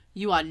goes,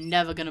 "You are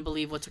never going to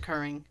believe what's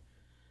occurring."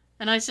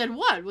 And I said,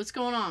 "What? What's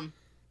going on?"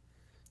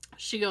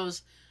 She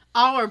goes,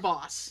 "Our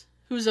boss,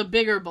 who's a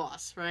bigger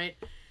boss, right?"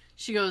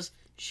 She goes,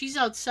 "She's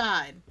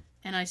outside."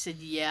 And I said,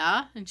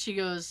 "Yeah." And she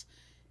goes,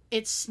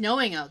 "It's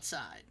snowing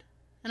outside."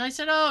 And I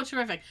said, "Oh,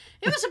 terrific."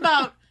 It was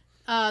about,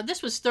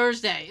 this was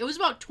Thursday. It was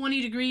about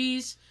 20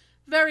 degrees,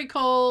 very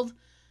cold.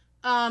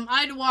 I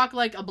had to walk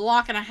like a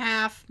block and a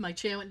half. My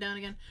chair went down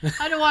again. I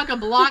had to walk a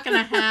block and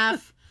a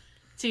half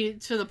to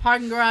the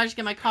parking garage to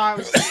get my car. It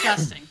was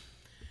disgusting.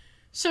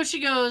 So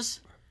she goes,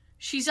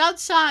 she's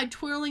outside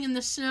twirling in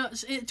the snow,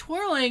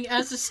 twirling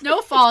as the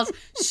snow falls,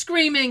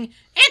 screaming,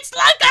 "It's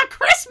like a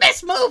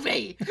Christmas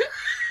movie!"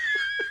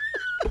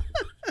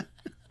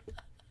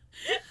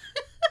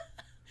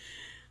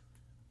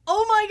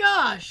 Oh my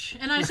gosh.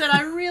 And I said,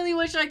 "I really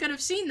wish I could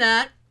have seen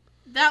that.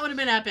 That would have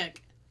been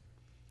epic."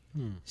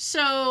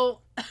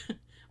 So,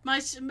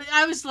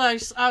 I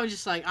was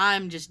just like,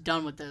 I'm just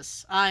done with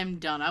this. I'm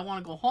done. I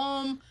want to go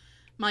home.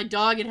 My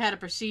dog had a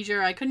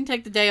procedure. I couldn't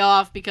take the day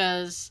off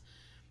because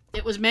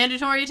it was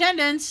mandatory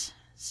attendance.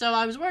 So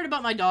I was worried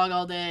about my dog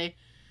all day.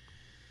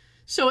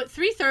 So at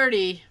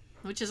 3:30,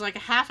 which is like a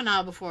half an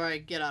hour before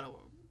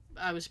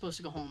I was supposed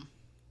to go home,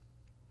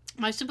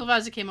 my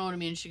supervisor came over to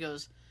me and she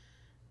goes,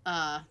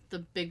 the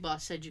big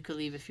boss said you could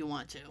leave if you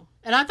want to.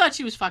 And I thought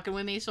she was fucking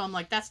with me, so I'm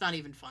like, that's not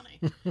even funny.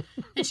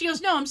 And she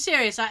goes, no, I'm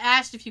serious. I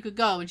asked if you could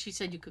go, and she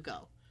said you could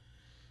go.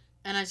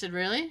 And I said,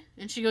 really?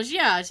 And she goes,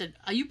 yeah. I said,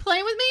 are you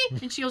playing with me?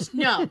 And she goes,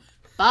 no.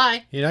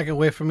 Bye. You're not gonna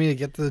wait for me to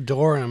get to the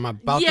door, and I'm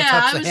about to Yeah,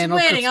 touch I the handle.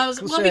 was waiting. I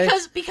was well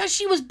because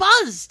she was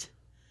buzzed.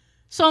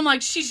 So I'm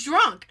like, she's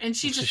drunk, and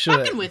she's just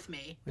fucking with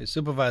me. Your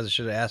supervisor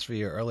should have asked for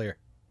you earlier.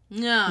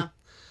 Yeah.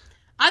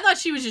 I thought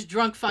she was just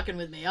drunk fucking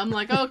with me. I'm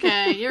like,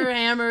 okay, you're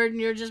hammered and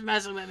you're just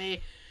messing with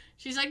me.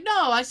 She's like,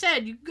 no, I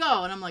said you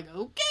go. And I'm like,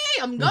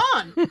 okay, I'm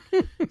gone.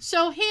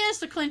 So here's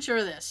the clincher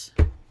of this.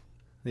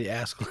 The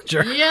ass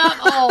clincher. Yeah,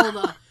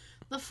 oh,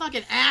 the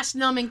fucking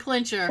ass-numbing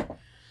clincher.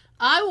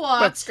 I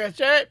walked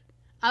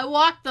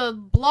the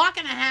block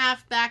and a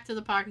half back to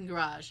the parking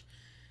garage.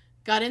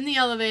 Got in the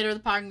elevator of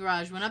the parking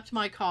garage, went up to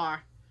my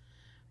car,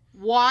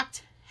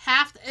 walked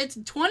it's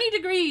 20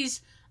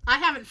 degrees. I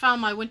haven't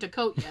found my winter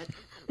coat yet.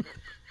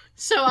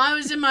 So I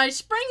was in my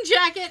spring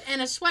jacket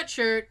and a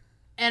sweatshirt,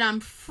 and I'm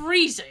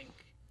freezing.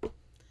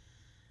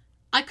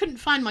 I couldn't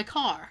find my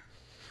car.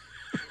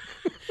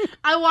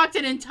 I walked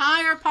an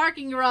entire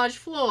parking garage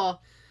floor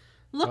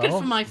looking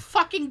for my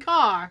fucking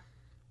car.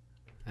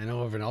 I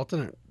know of an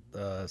alternate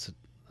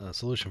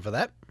solution for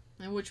that.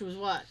 And which was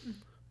what?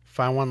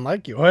 Find one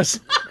like yours.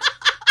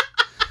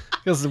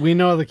 Because we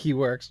know the key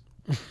works.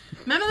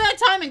 Remember that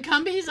time in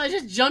Cumbies? I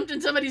just jumped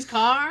in somebody's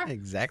car?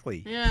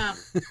 Exactly. Yeah.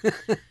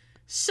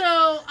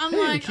 So I'm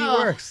like, key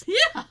works.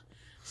 Yeah.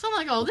 So I'm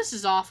like, oh, this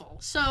is awful.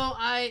 So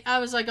I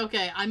was like,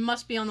 okay, I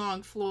must be on the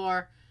wrong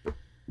floor.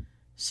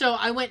 So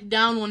I went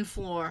down one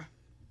floor.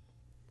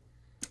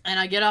 And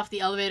I get off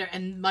the elevator,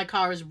 and my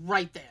car is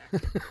right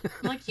there.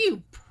 I'm like,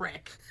 you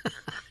prick.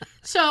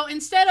 So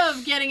instead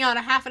of getting out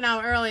a half an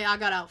hour early, I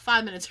got out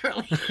 5 minutes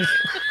early.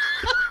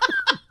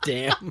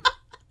 Damn.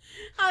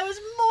 I was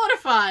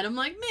mortified. I'm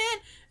like, man.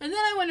 And then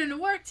I went into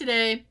work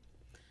today,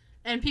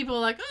 and people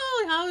were like,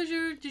 oh,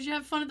 did you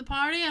have fun at the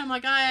party? And I'm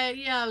like,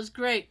 yeah, it was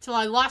great. Till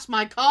I lost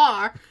my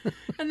car.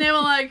 And they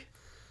were like,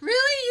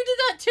 really? You did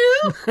that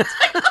too? It's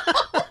like,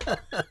 oh.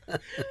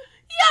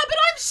 Yeah, but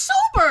I'm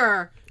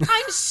sober.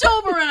 I'm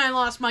sober and I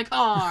lost my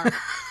car.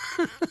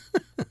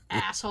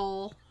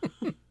 Asshole.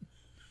 It's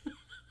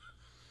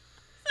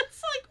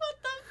like, what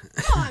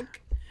the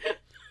fuck?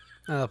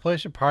 The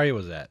place your party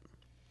was at.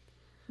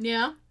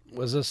 Yeah.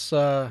 Was this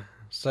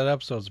set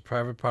up so it's a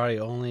private party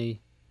only,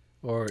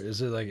 or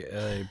is it like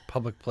a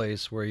public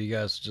place where you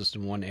guys are just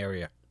in one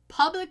area?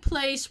 Public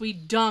place, we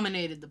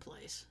dominated the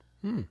place.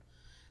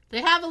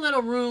 They have a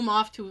little room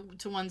off to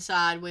one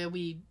side where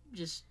we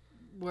just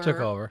were. Took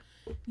over.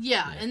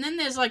 Yeah, and then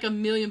there's like a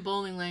million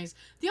bowling lanes.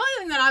 The only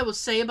thing that I will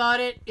say about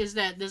it is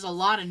that there's a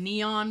lot of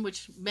neon,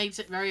 which makes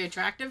it very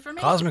attractive for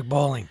me. Cosmic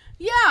bowling.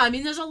 Yeah, I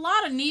mean, there's a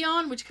lot of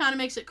neon, which kind of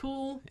makes it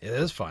cool. It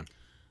is fun.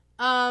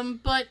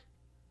 But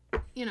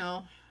you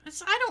know,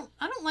 I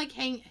don't like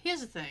hang. Here's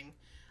the thing,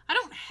 I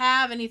don't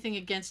have anything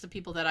against the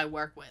people that I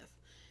work with.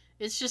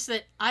 It's just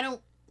that I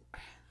don't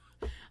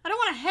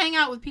want to hang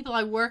out with people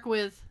I work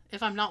with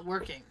if I'm not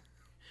working.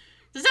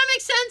 Does that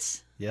make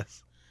sense?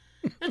 Yes.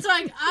 It's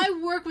like, I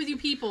work with you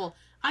people.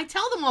 I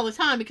tell them all the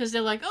time because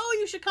they're like, oh,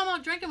 you should come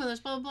out drinking with us,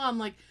 blah, blah, blah. I'm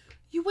like,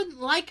 you wouldn't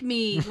like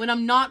me when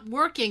I'm not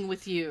working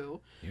with you.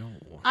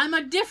 I'm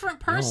a different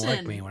person. You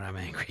don't like me when I'm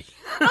angry.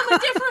 I'm a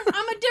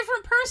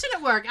different person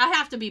at work. I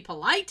have to be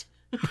polite.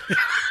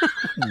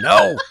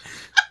 No.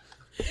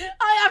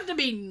 I have to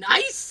be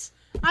nice.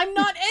 I'm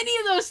not any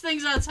of those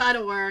things outside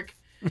of work.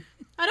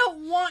 I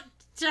don't want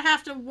to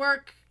have to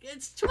work.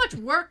 It's too much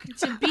work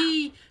to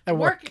be at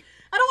work.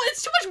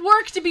 It's too much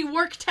work to be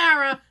work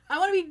Tara. I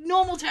want to be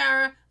normal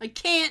Tara. I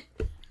can't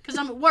because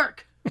I'm at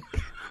work.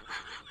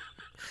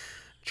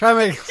 Try to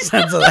make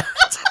sense of that.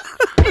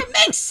 It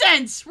makes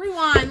sense.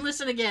 Rewind.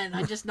 Listen again.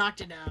 I just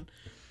knocked it down.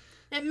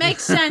 It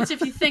makes sense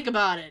if you think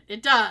about it.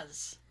 It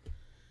does.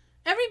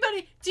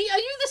 Everybody, are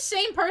you the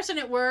same person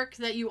at work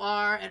that you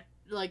are at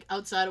like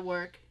outside of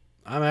work?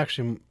 I'm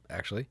actually.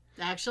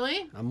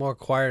 I'm more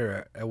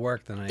quieter at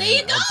work than I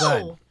am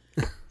outside.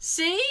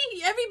 See?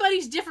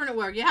 Everybody's different at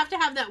work. You have to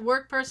have that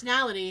work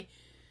personality.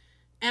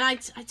 And I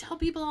tell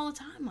people all the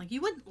time, like,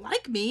 you wouldn't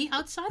like me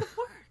outside of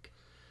work.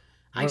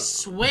 I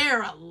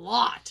swear a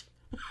lot.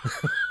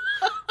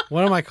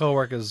 One of my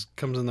coworkers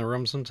comes in the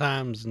room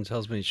sometimes and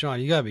tells me,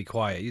 Sean, you gotta be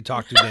quiet. You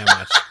talk too damn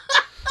much.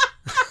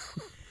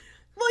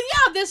 Well,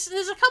 yeah, there's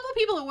a couple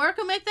people at work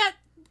who make that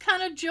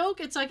kind of joke.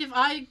 It's like if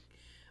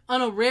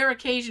on a rare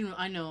occasion,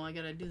 I know, I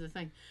gotta do the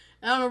thing.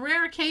 On a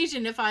rare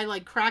occasion, if I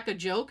like crack a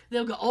joke,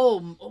 they'll go,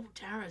 "Oh,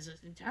 Tara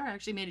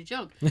actually made a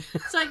joke."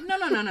 It's like, no.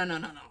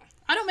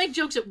 I don't make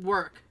jokes at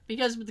work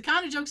because the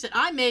kind of jokes that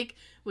I make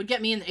would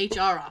get me in the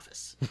HR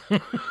office.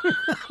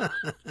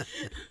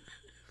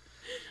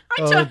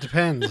 It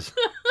depends.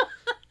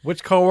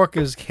 Which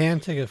coworkers can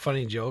take a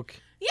funny joke?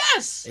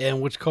 Yes.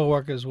 And which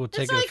coworkers will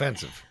take it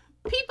offensive?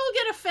 People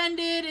get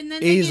offended, and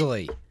then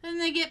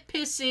they get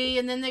pissy,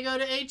 and then they go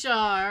to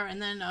HR, and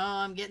then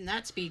I'm getting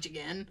that speech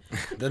again.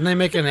 Then they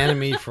make an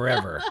enemy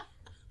forever.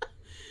 And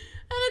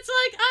it's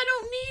like, I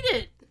don't need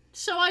it.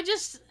 So I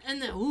just, and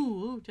then,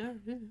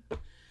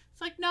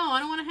 it's like, no, I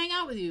don't want to hang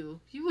out with you.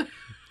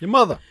 Your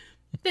mother.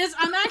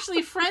 I'm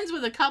actually friends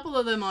with a couple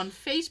of them on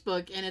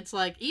Facebook, and it's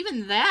like,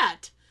 even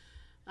that,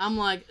 I'm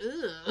like,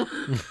 ugh.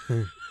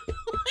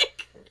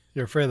 Like,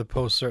 You're afraid to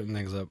post certain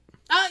things up.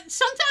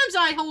 sometimes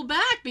I hold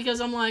back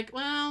because I'm like,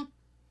 well,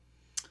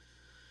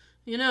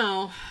 you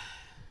know.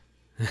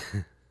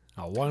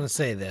 I want to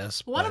say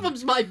this. One of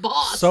them's my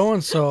boss.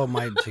 So-and-so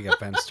might take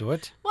offense to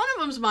it. One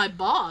of them's my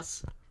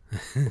boss.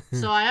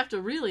 So I have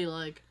to really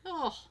like,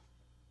 oh.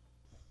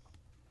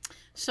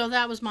 So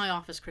that was my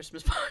office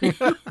Christmas party.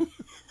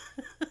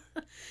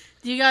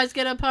 Do you guys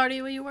get a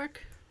party where you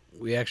work?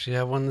 We actually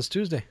have one this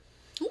Tuesday.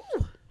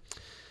 Ooh.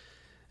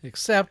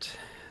 Except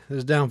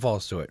there's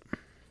downfalls to it.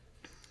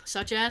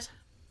 Such as?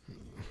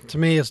 To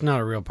me, it's not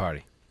a real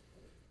party.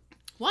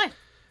 Why?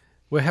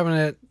 We're having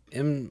it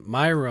in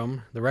my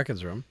room, the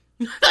records room,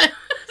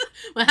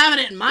 We're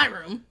having it in my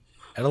room.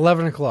 at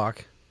 11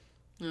 o'clock.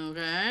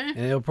 Okay. And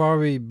it'll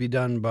probably be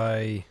done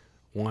by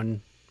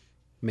 1,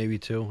 maybe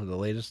 2 at the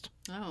latest.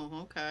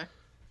 Oh, okay.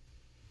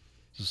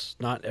 Just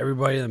not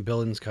everybody in the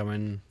building's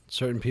coming.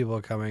 Certain people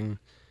are coming,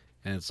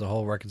 and it's the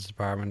whole records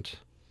department.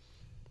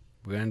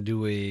 We're going to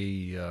do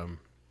a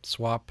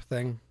swap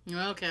thing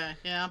Okay,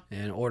 yeah.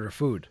 and order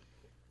food.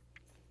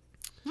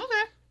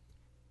 Okay.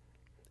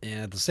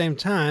 And at the same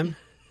time,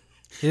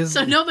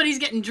 So nobody's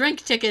getting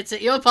drink tickets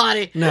at your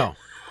party. No.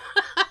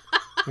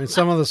 I mean,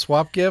 some of the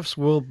swap gifts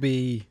will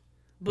be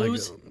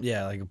Booze?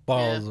 like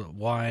bottles of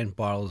wine,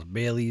 bottles of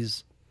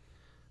Baileys,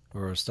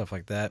 or stuff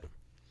like that.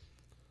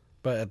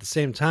 But at the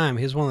same time,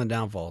 here's one of the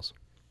downfalls.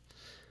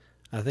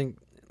 I think,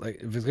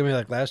 like, if it's gonna be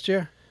like last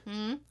year,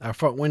 our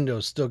front window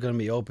is still gonna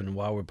be open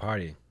while we're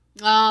partying.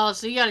 Oh,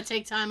 so you got to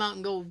take time out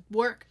and go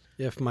work.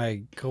 If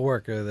my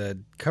coworker that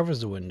covers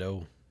the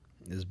window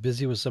is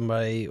busy with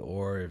somebody,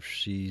 or if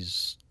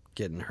she's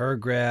getting her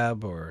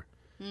grab, or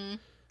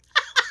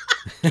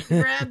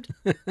Grabbed.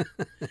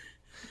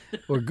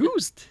 or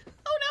goosed.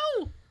 Oh,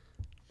 no.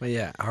 But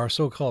yeah, our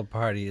so-called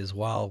party is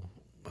while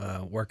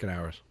working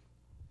hours.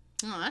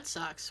 Oh, that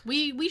sucks.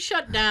 We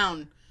shut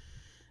down,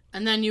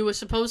 and then you were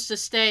supposed to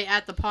stay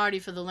at the party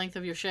for the length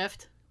of your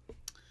shift.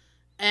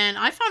 And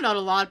I found out a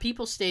lot of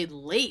people stayed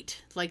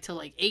late, like till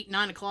like 8,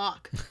 9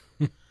 o'clock.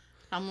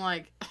 I'm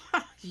like,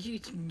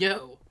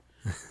 no.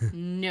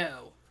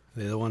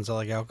 They're the ones that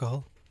like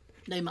alcohol?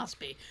 They must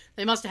be.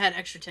 They must have had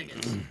extra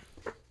tickets.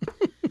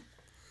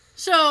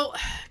 So,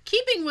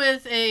 keeping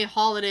with a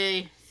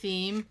holiday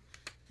theme,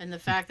 and the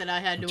fact that I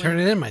had to Turn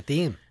it in my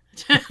theme.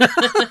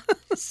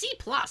 C+.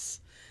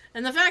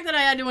 And the fact that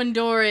I had to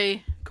endure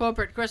a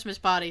corporate Christmas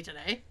party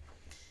today,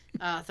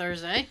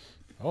 Thursday,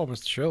 Oh,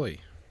 Mr.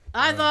 Shirley.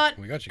 I thought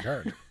We got your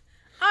card.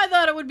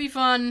 it would be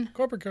fun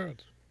Corporate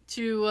cards.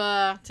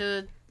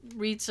 to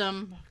read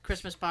some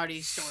Christmas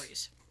party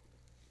stories.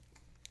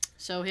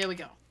 So here we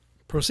go.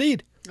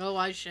 Proceed. Oh,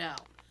 I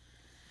shall.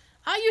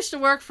 I used to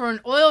work for an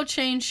oil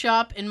change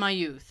shop in my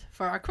youth.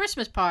 For our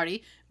Christmas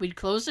party, we'd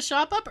close the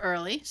shop up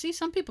early. See,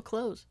 some people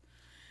close.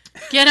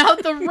 Get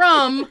out the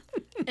rum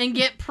and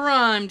get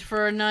primed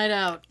for a night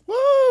out.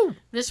 Woo!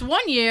 This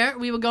one year,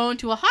 we were going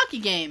to a hockey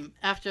game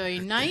after a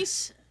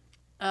nice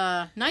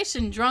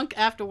and drunk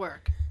after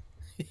work.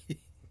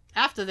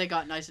 After they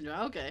got nice and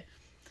drunk. Okay.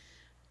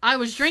 I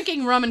was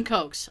drinking rum and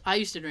cokes. I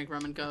used to drink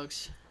rum and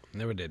cokes.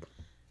 Never did.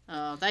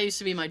 That used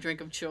to be my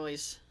drink of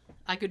choice.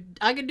 I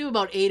could do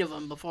about 8 of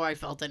them before I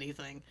felt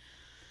anything.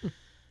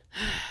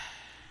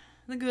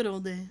 The good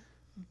old days.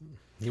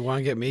 You want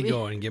to get me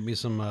going? Get me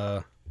some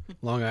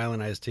Long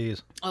Island iced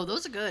teas. Oh,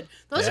 those are good.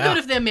 Those Yeah. are good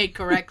if they're made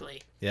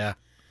correctly. Yeah.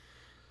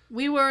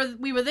 We were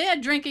there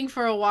drinking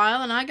for a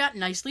while, and I got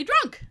nicely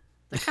drunk.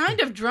 The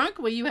kind of drunk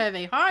where you have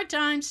a hard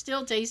time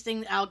still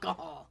tasting the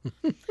alcohol.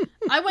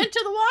 I went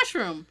to the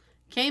washroom,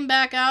 came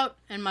back out,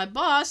 and my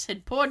boss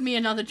had poured me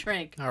another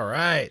drink. All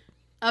right.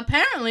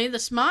 Apparently, the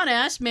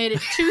smartass made it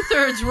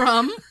 2/3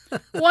 rum,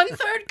 1/3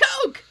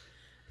 Coke.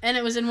 And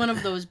it was in one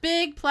of those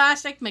big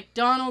plastic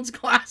McDonald's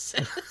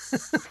glasses.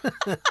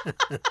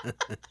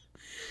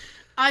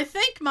 I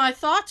think my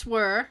thoughts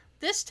were,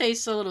 this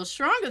tastes a little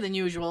stronger than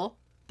usual,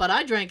 but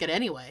I drank it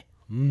anyway.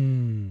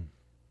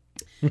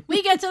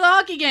 We get to the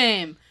hockey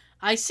game.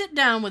 I sit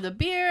down with a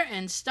beer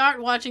and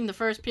start watching the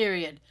first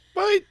period.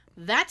 Bite.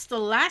 That's the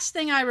last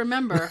thing I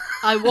remember.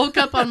 I woke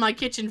up on my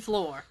kitchen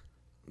floor.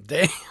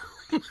 Damn.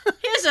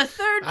 Here's a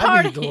third I'd be a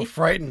party. little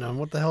frightened on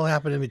what the hell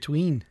happened in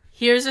between.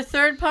 Here's a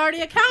third-party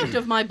account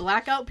of my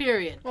blackout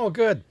period. Oh,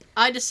 good.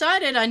 I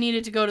decided I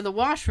needed to go to the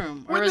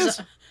washroom,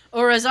 Witness.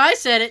 or as I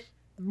said it,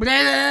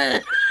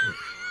 bleh.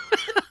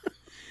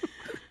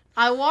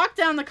 I walked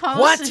down the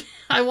Coliseum. What?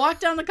 I walked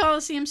down the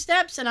Coliseum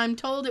steps, and I'm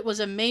told it was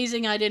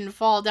amazing I didn't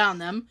fall down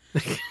them,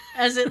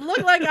 as it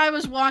looked like I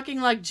was walking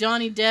like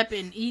Johnny Depp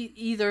in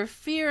either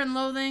Fear and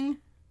Loathing.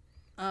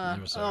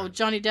 Never saw it.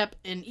 Johnny Depp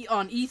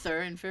on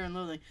Ether in Fear and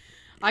Loathing.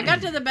 I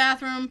got to the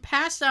bathroom,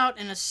 passed out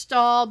in a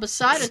stall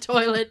beside a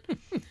toilet,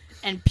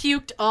 and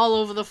puked all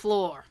over the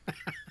floor.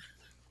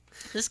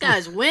 This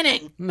guy's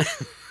winning.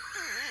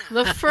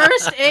 The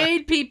first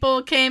aid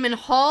people came and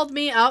hauled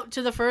me out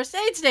to the first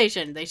aid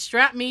station. They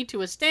strapped me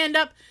to a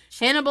stand-up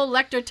Hannibal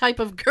Lecter type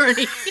of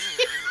gurney.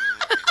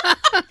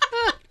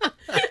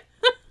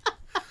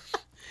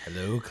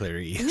 Hello,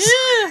 Clarice.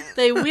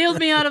 They wheeled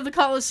me out of the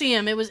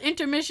Coliseum. It was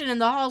intermission and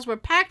the halls were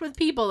packed with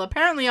people.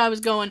 Apparently I was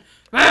going,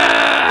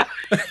 "Ah!"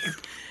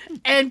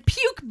 and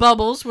puke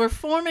bubbles were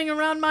forming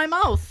around my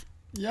mouth.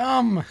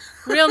 Yum.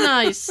 Real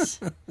nice.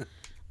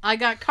 I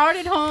got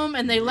carted home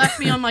and they left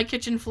me on my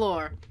kitchen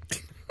floor.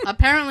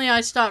 Apparently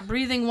I stopped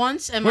breathing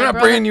once and We're not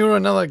bringing you to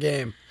another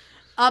game.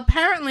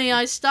 Apparently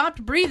I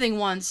stopped breathing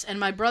once and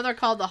my brother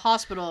called the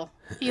hospital.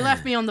 He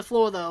left me on the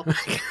floor though.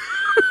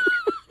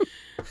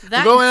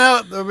 They're going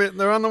out.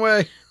 They're on the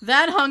way.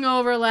 That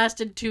hungover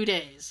lasted 2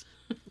 days.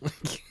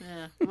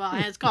 Yeah. Well,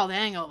 it's called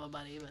hangover,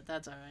 buddy, but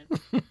that's all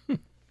right.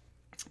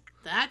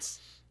 That's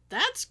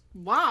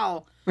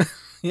wow.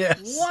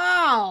 Yes.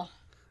 Wow.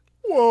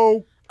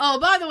 Whoa. Oh,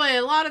 by the way,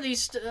 a lot of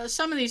these,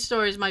 some of these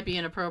stories might be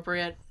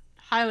inappropriate,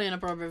 highly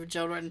inappropriate for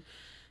children.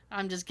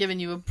 I'm just giving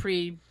you a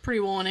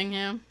pre-warning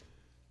here.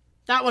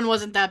 That one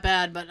wasn't that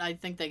bad, but I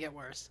think they get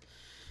worse.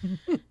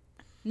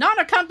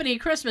 Not a company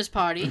Christmas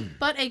party,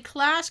 but a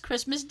class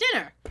Christmas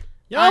dinner.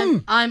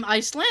 Yum. I'm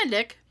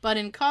Icelandic, but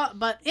in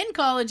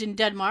college in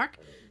Denmark,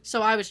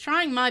 so I was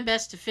trying my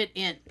best to fit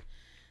in.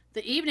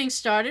 The evening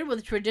started with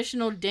a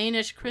traditional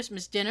Danish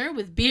Christmas dinner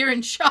with beer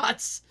and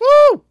shots.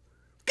 Woo!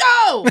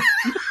 Go!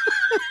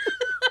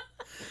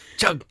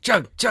 Chug,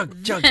 chug,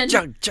 chug, chug,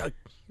 chug, chug.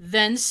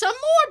 Then some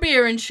more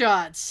beer and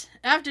shots.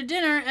 After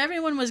dinner,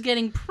 everyone was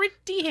getting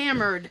pretty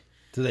hammered.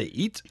 Do they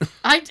eat?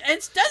 It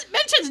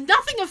mentions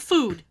nothing of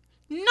food.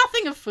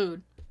 Nothing of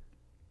food.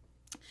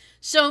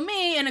 So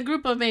me and a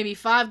group of maybe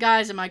 5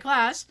 guys in my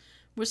class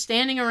were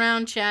standing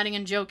around chatting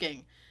and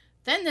joking.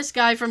 Then this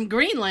guy from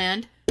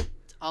Greenland,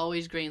 it's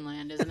always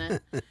Greenland, isn't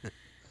it?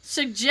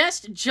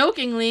 Suggest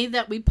jokingly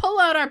that we pull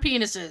out our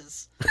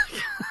penises.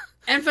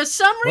 And for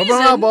some reason,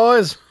 Rub 'em out,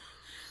 boys.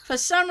 For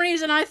some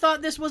reason, I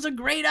thought this was a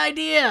great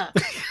idea.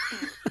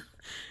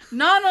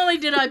 Not only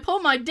did I pull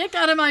my dick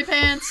out of my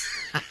pants,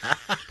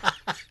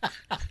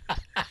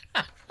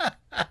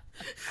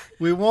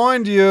 we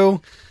warned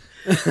you.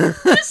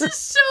 this is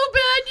so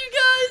bad, you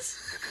guys.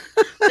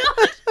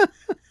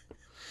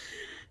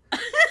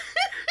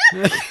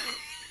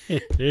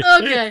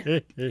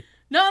 Okay.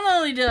 Not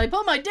only did I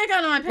pull my dick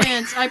out of my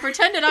pants, I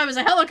pretended I was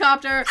a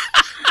helicopter,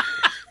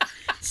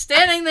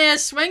 standing there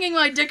swinging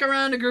my dick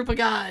around a group of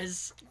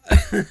guys.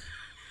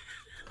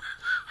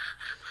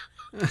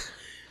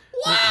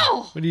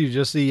 Wow! What do you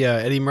just see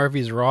Eddie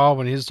Murphy's Raw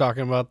when he's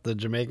talking about the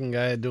Jamaican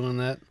guy doing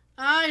that?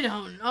 I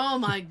don't. Oh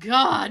my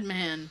God,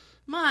 man!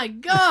 My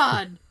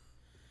God!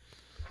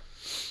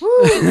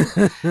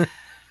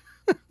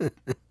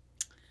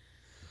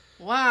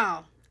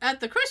 Wow! At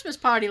the Christmas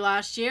party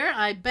last year,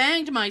 I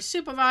banged my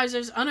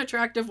supervisor's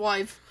unattractive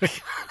wife.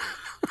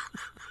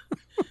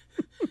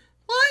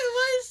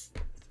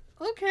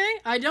 Okay,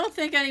 I don't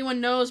think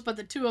anyone knows but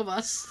the two of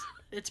us.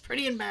 It's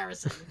pretty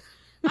embarrassing.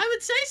 I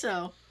would say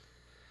so.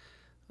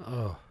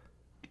 Oh.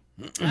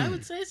 I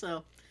would say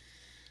so.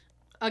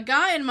 A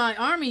guy in my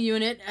army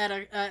unit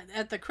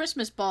at the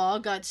Christmas ball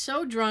got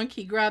so drunk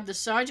he grabbed the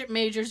sergeant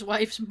major's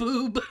wife's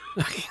boob.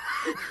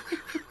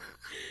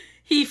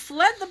 He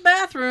fled the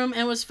bathroom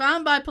and was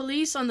found by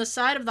police on the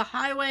side of the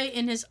highway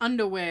in his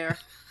underwear.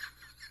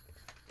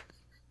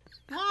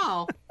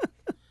 Wow.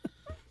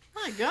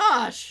 My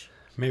gosh.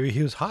 Maybe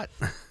he was hot.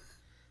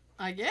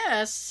 I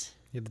guess.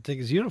 He had to take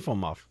his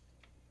uniform off.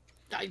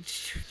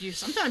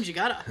 Sometimes you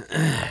gotta.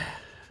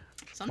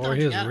 Or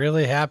he was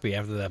really happy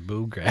after that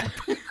boob grab.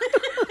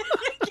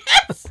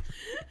 Yes!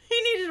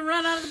 He needed to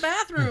run out of the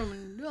bathroom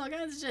and do all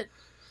kinds of shit.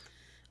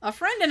 A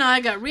friend and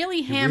I got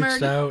really hammered. He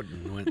reached out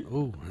and went,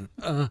 ooh,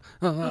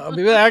 I'll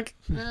be back.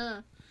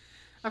 A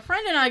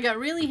friend and I got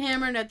really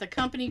hammered at the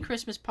company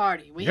Christmas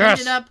party. We Yes!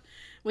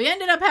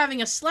 ended up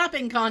having a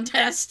slapping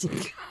contest.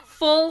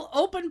 Full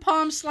open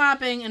palm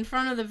slapping in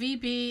front of the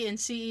VP and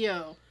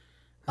CEO.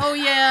 Oh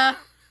yeah.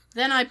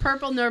 Then I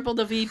purple nurpled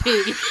the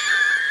VP.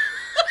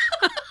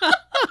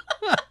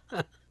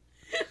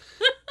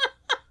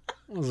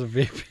 Was a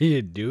VP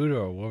a dude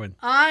or a woman?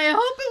 I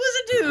hope it was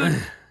a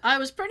dude. I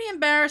was pretty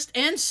embarrassed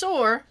and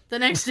sore the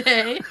next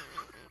day.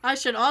 I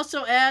should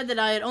also add that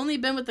I had only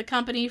been with the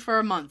company for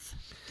a month.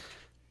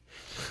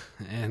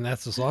 And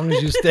that's as long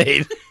as you stayed.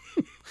 You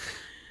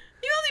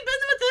only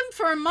been with him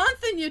for a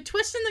month and you're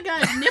twisting the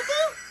guy's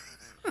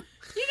nipple?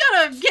 You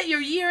gotta get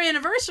your year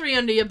anniversary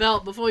under your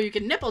belt before you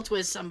can nipple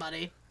twist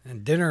somebody.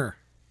 And dinner.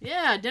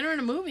 Yeah, dinner and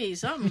a movie,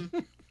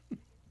 something.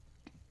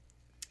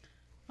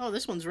 Oh,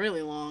 this one's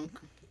really long.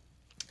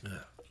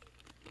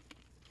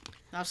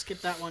 I'll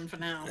skip that one for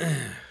now.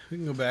 We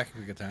can go back if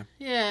we get time.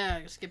 Yeah,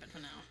 I'll skip it for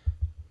now.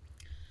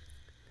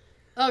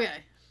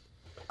 Okay.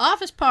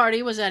 Office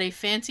party was at a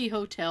fancy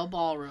hotel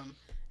ballroom,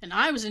 and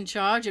I was in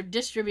charge of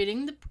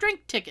distributing the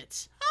drink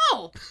tickets.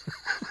 Oh!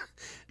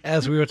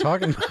 As we were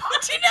talking about.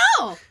 How'd you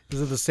know?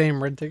 Is it the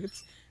same red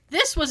tickets?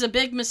 This was a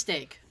big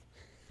mistake.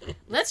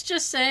 Let's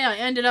just say I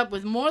ended up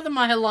with more than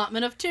my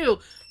allotment of 2.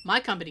 My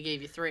company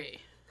gave you 3.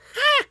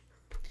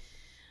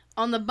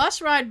 On the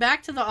bus ride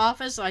back to the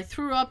office, I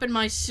threw up in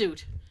my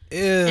suit. Ew.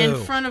 In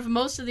front of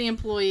most of the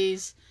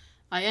employees.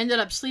 I ended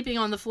up sleeping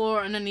on the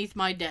floor underneath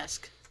my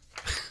desk.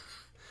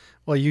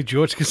 Well, you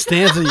George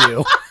Costanza,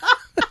 you.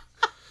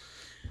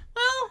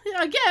 Well,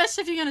 I guess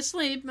if you're going to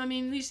sleep, I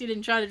mean, at least you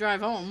didn't try to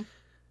drive home.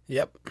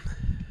 Yep.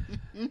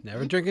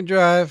 Never drink and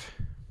drive.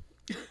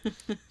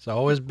 It's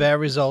always bad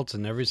results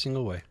in every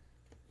single way.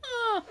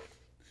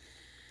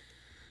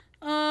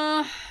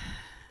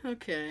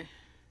 Okay.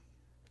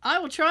 I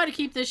will try to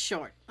keep this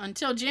short.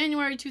 Until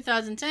January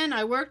 2010,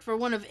 I worked for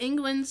one of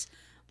England's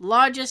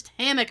largest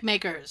hammock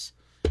makers.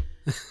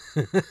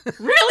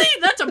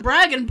 Really? That's a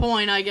bragging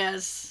point, I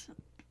guess.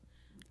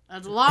 A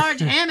large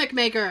hammock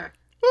maker.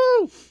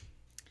 Woo!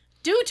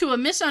 Due to a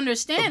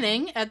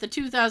misunderstanding at the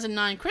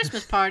 2009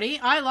 Christmas party,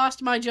 I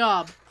lost my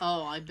job.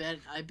 Oh, I bet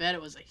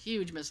it was a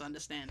huge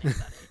misunderstanding,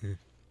 buddy.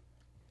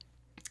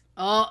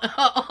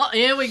 Oh,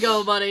 here we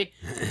go, buddy.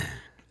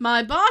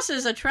 My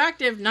boss's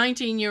attractive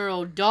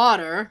 19-year-old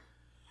daughter,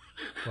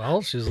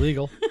 well, she's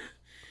legal,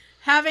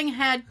 having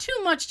had too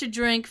much to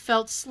drink,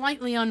 felt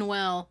slightly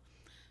unwell.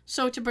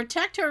 So to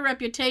protect her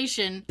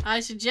reputation, I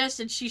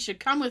suggested she should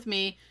come with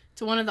me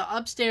to one of the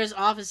upstairs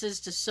offices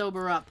to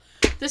sober up.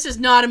 This is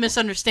not a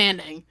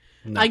misunderstanding.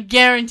 No. I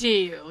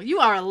guarantee you. You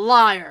are a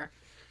liar.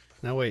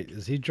 Now wait,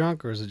 is he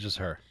drunk or is it just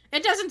her?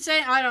 It doesn't say.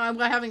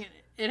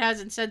 It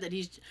hasn't said that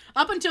he's.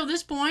 Up until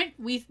this point,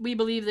 we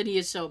believe that he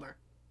is sober.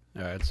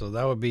 All right, so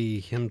that would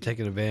be him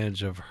taking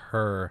advantage of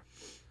her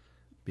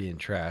being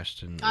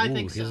trashed, and I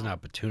think so. Here's an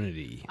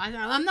opportunity.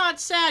 I'm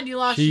not sad you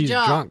lost She's your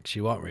job. She's drunk.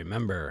 She won't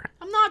remember.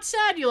 I'm not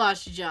sad you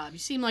lost your job. You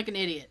seem like an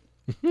idiot.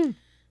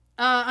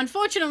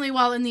 Unfortunately,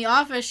 while in the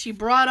office, she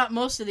brought up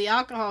most of the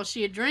alcohol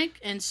she had drank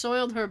and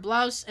soiled her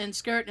blouse and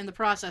skirt in the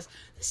process.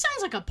 This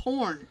sounds like a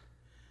porn.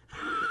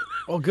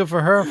 Well, good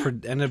for her for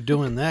end up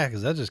doing that,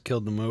 because that just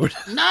killed the mood.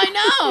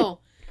 I know.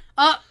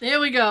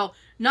 There we go.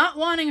 Not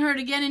wanting her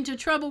to get into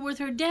trouble with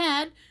her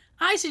dad,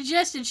 I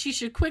suggested she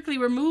should quickly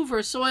remove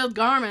her soiled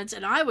garments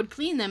and I would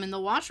clean them in the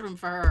washroom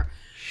for her.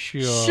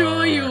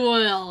 Sure you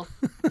will.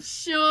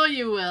 Sure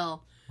you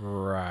will.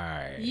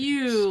 Right.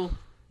 You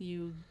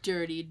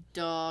dirty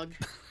dog.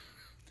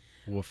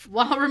 Woof.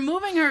 While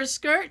removing her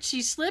skirt,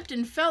 she slipped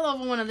and fell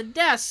over one of the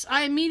desks.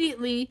 I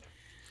immediately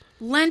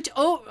leant?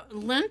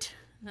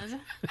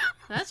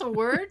 That's a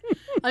word?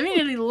 I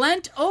immediately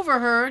leant over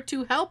her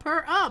to help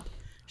her up.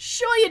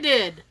 Sure you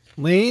did.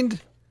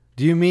 Leaned?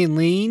 Do you mean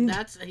leaned?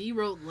 He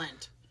wrote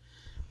lent.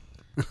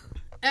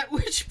 At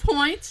which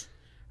point,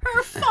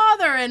 her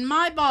father and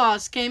my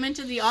boss came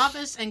into the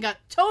office and got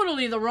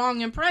totally the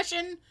wrong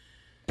impression.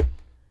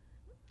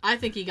 I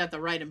think he got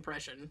the right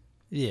impression.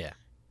 Yeah.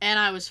 And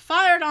I was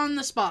fired on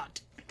the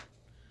spot.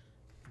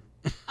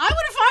 I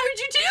would have fired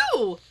you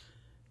too.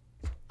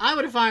 I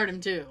would have fired him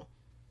too.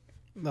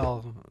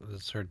 Well,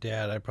 it's her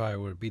dad. I probably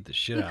would have beat the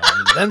shit out of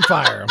him, then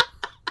fire him.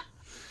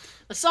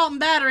 Assault and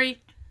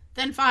battery,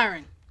 then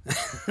firing.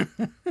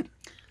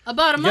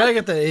 About a month. You gotta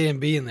get the A and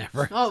B in there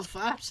first. Oh,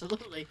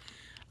 absolutely.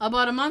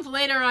 About a month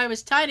later, I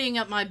was tidying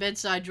up my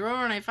bedside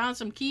drawer and I found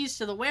some keys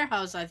to the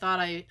warehouse I thought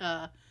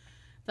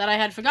that I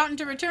had forgotten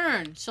to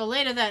return. So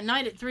later that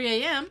night at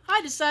 3 a.m.,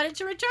 I decided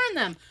to return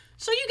them.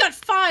 So you got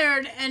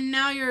fired and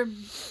now you're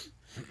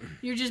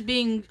just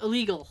being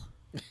illegal.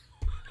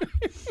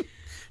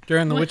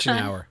 During the witching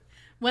hour.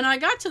 When I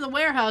got to the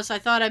warehouse, I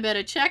thought I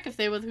better check if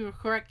they were the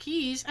correct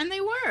keys, and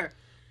they were.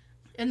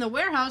 In the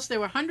warehouse, there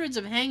were hundreds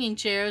of hanging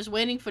chairs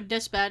waiting for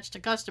dispatch to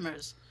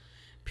customers.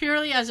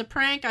 Purely as a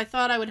prank, I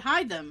thought I would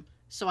hide them,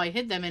 so I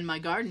hid them in my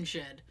garden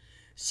shed.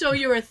 So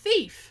you're a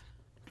thief.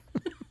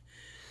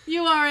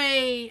 You are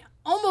a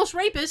almost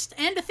rapist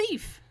and a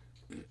thief.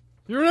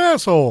 You're an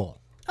asshole.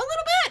 A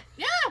little bit,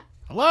 yeah.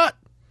 A lot.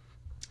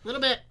 A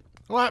little bit.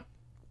 A lot.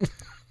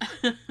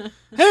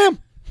 Ham.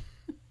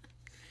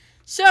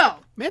 So,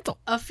 Mental.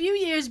 A few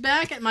years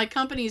back at my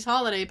company's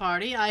holiday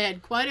party, I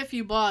had quite a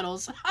few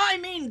bottles. I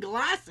mean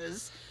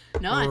glasses.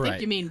 No, I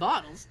think you mean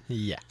bottles.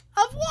 Yeah.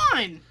 Of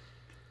wine.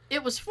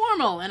 It was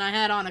formal, and I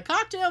had on a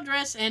cocktail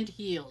dress and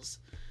heels.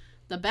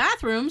 The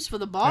bathrooms for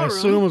the ballroom... I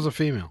assume it was a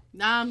female.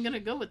 Nah, I'm going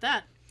to go with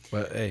that.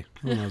 But, hey,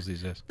 who knows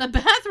these days? The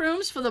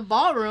bathrooms for the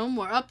ballroom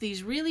were up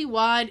these really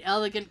wide,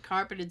 elegant,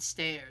 carpeted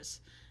stairs.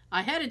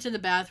 I headed to the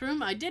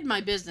bathroom, I did my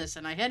business,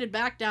 and I headed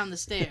back down the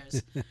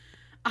stairs.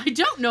 I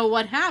don't know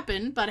what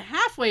happened, but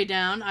halfway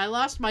down, I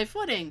lost my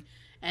footing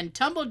and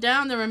tumbled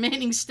down the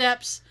remaining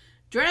steps.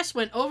 Dress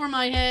went over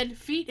my head,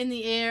 feet in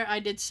the air. I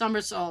did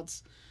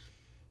somersaults.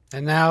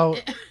 And now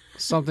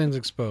something's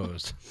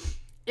exposed.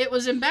 It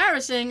was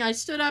embarrassing. I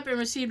stood up and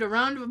received a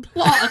round of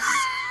applause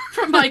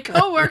from my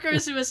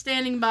coworkers who were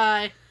standing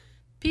by.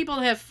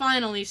 People have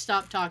finally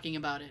stopped talking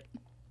about it.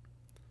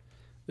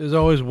 There's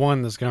always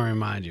one that's going to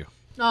remind you.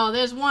 Oh,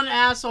 there's one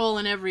asshole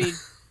in every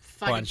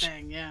fucking Bunch.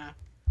 thing, yeah.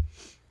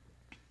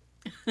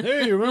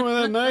 Hey, you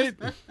remember that night?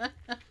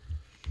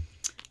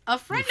 A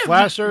friend you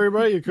flash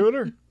everybody, you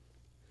cooter?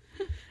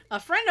 A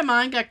friend of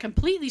mine got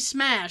completely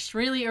smashed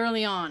really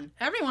early on.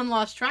 Everyone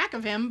lost track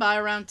of him by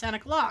around 10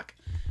 o'clock.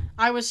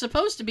 I was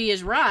supposed to be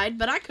his ride,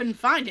 but I couldn't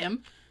find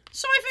him,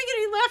 so I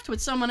figured he left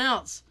with someone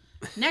else.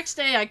 Next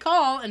day, I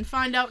call and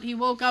find out he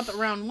woke up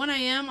around 1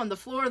 a.m. on the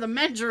floor of the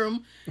men's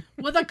room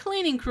with a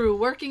cleaning crew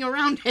working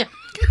around him.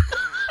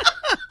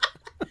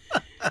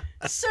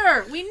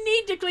 Sir, we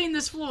need to clean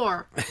this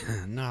floor.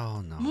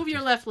 No. Move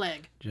your left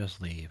leg.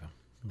 Just leave him.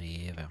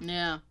 Leave him.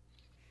 Yeah.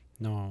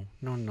 No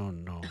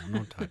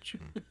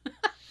touching.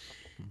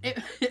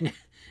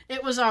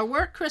 It was our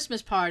work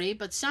Christmas party,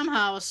 but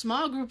somehow a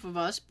small group of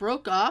us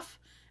broke off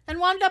and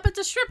wound up at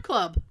the strip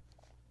club.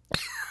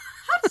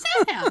 How does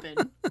that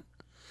happen?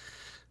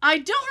 I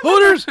don't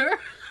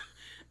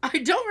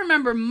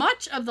remember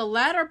much of the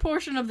latter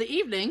portion of the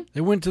evening.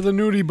 They went to the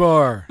nudie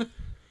bar.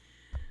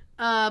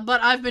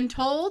 But I've been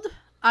told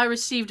I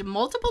received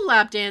multiple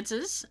lap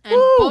dances, and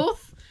Woo!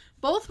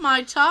 both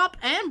my top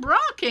and bra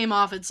came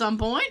off at some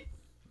point.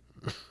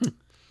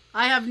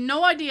 I have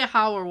no idea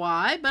how or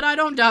why, but I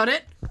don't doubt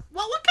it.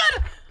 Well, what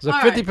kind of...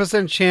 There's a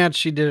 50% chance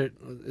she did it.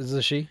 Is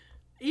it she?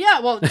 Yeah,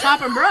 well,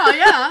 top and bra,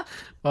 yeah.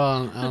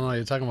 Well, I don't know.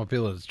 You're talking about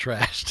people that's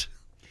trashed.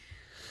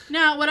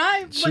 Now,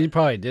 She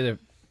probably did it.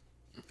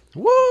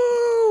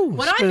 Woo!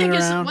 What I think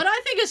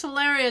is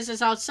hilarious is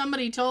how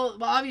somebody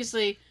told... Well,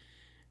 obviously,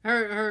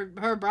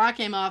 her bra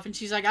came off, and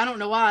she's like, I don't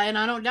know why, and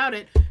I don't doubt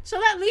it. So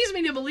that leads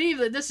me to believe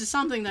that this is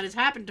something that has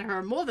happened to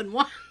her more than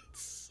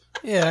once.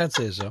 Yeah, I'd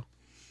say so.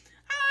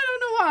 I don't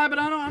know why, but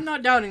I'm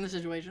not doubting the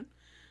situation.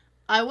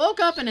 I woke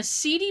up in a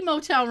seedy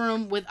motel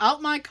room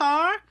without my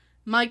car,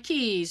 my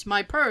keys,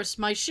 my purse,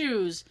 my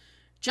shoes,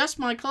 just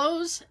my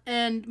clothes,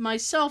 and my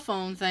cell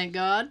phone, thank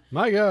God.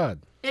 My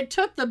God. It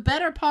took the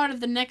better part of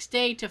the next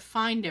day to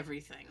find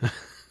everything.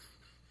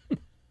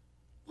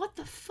 What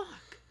the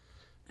fuck?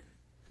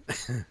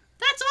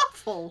 That's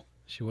awful.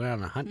 She went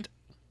on a hunt.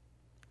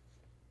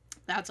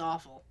 That's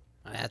awful.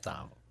 That's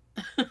awful.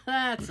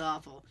 That's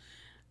awful.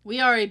 We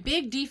are a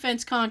big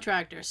defense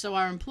contractor, so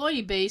our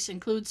employee base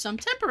includes some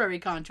temporary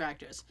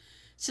contractors.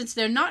 Since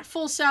they're not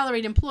full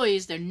salaried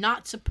employees, they're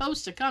not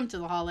supposed to come to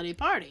the holiday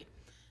party.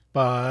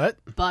 But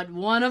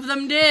one of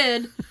them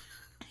did.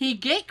 He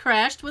gate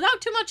crashed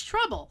without too much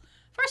trouble.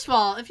 First of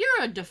all, if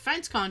you're a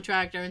defense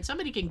contractor and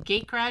somebody can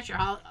gate crash your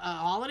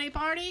holiday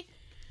party,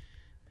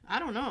 I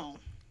don't know.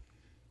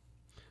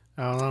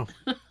 I don't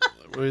know.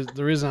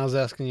 The reason I was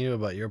asking you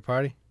about your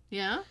party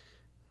Yeah?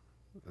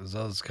 is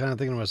I was kind of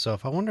thinking to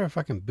myself, I wonder if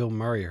I can Bill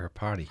Murray her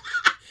party.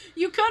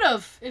 You could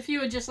have, if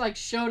you had just,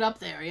 showed up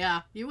there,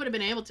 yeah. You would have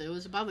been able to. It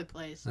was a public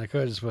place. I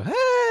could have just went,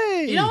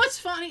 hey! You know what's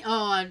funny?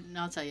 Oh,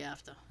 I'll tell you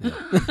after.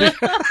 Yeah.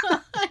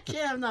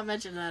 I'm not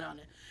mentioning that on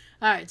it.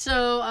 All right,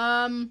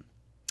 so,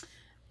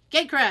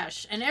 gate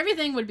crash, and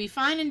everything would be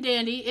fine and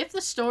dandy if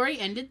the story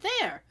ended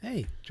there.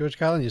 Hey, George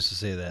Carlin used to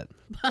say that.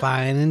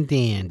 Fine and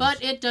dandy.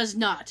 But it does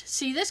not.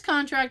 See, this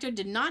contractor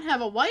did not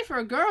have a wife or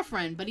a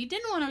girlfriend, but he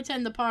didn't want to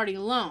attend the party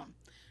alone.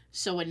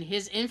 So in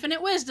his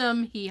infinite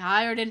wisdom, he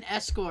hired an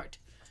escort.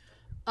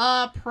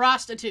 A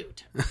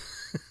prostitute.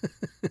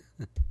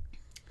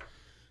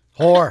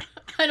 Whore.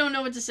 I don't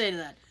know what to say to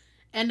that.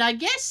 And I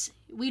guess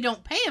we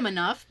don't pay him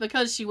enough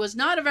because she was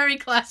not a very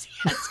classy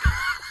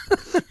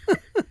escort.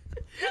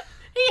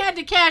 He had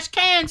to cash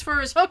cans for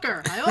his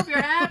hooker. I hope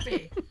you're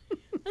happy.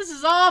 This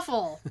is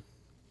awful.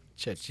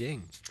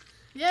 Cha-ching.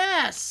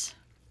 Yes.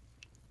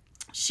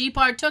 She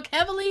partook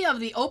heavily of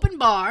the open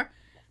bar,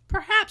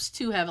 perhaps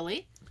too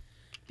heavily,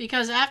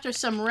 because after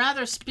some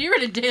rather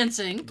spirited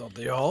dancing, Don't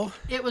they all?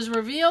 it was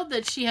revealed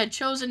that she had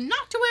chosen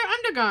not to wear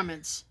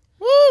undergarments.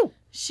 Woo!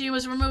 She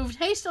was removed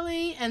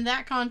hastily, and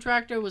that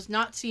contractor was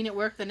not seen at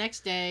work the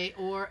next day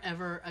or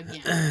ever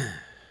again.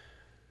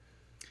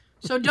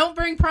 So don't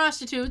bring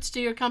prostitutes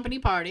to your company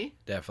party.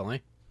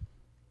 Definitely.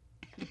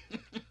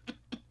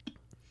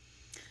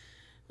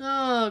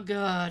 Oh,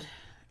 God.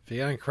 If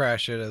you're going to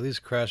crash it, at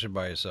least crash it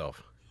by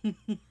yourself.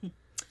 The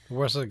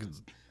worst that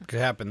could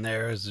happen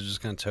there is they're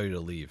just going to tell you to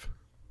leave.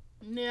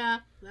 Yeah,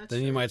 that's Then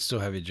true. you might still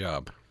have your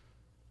job.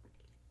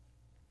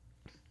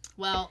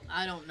 Well,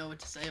 I don't know what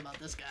to say about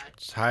this guy.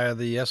 Just hire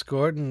the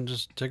escort and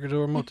just take her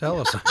to a motel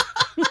or something.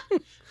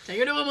 Take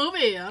her to a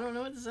movie. I don't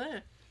know what to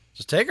say.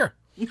 Just take her.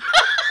 You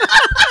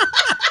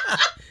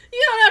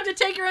don't have to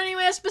take her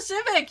anywhere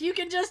specific. You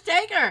can just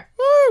take her.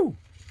 Woo!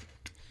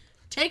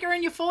 Take her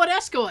in your Ford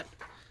Escort.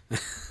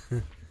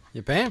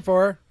 You're paying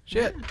for her.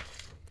 Shit.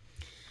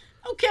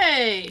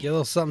 Okay. Get a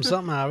little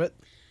something out of it.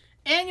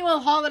 Annual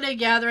holiday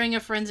gathering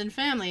of friends and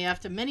family.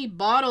 After many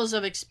bottles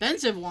of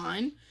expensive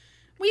wine,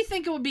 we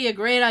think it would be a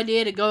great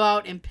idea to go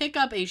out and pick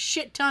up a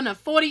shit ton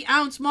of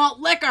 40-ounce malt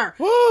liquor.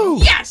 Woo!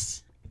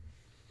 Yes!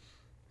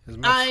 Here's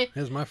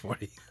my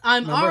 40.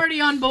 I'm Remember?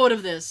 already on board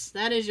of this.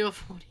 That is your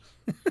 40.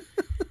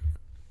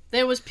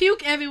 There was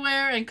puke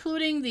everywhere,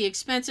 including the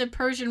expensive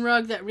Persian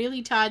rug that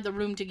really tied the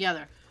room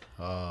together.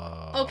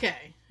 Oh.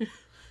 Okay.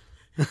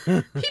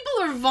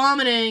 People are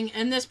vomiting,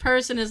 and this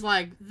person is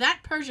like,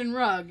 that Persian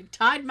rug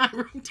tied my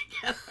room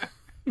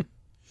together.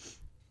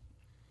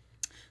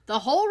 The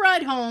whole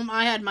ride home,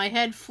 I had my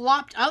head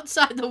flopped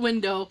outside the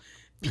window,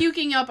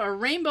 puking up a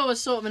rainbow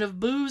assortment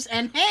of booze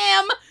and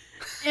ham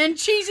and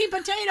cheesy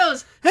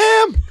potatoes.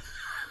 Ham!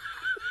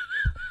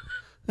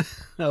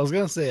 I was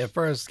gonna say at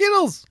first,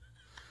 Skittles,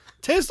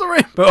 taste the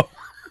rainbow.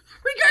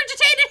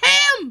 Regurgitated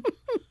ham!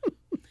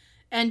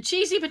 And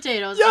cheesy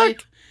potatoes.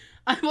 Yuck!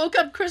 I woke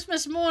up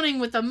Christmas morning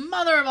with the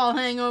mother of all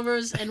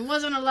hangovers and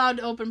wasn't allowed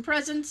to open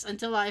presents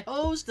until I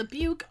hosed the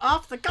puke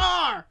off the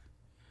car.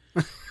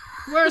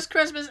 Worst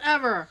Christmas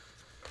ever.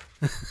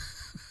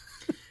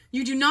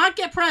 You do not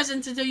get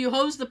presents until you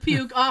hose the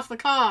puke off the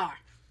car.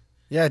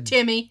 Yeah,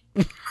 Timmy.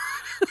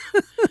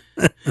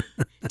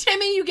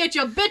 Timmy, you get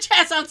your bitch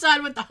ass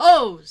outside with the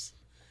hose.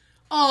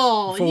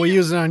 Oh. before we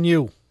use it on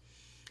you.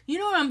 You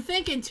know what I'm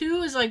thinking,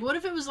 too, is like, what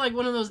if it was like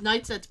one of those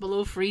nights that's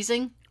below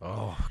freezing?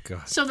 Oh,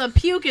 God. So the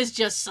puke is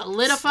just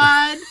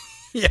solidified.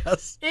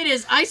 Yes. It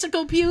is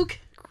icicle puke.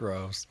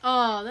 Gross.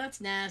 Oh, that's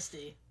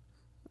nasty.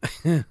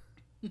 All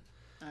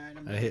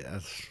right, I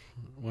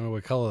wonder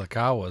what color the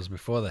car was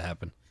before that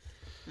happened.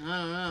 I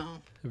don't know.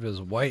 If it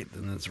was white,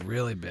 then it's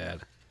really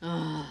bad.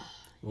 Oh,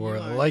 Or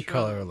you a are light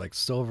trouble. color, like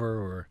silver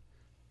or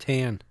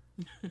tan,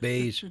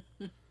 beige.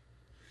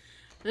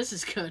 This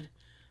is good.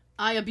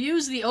 I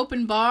abused the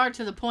open bar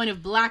to the point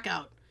of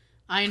blackout.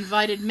 I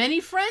invited many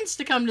friends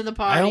to come to the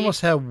party. I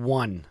almost had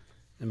one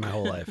in my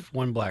whole life.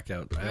 One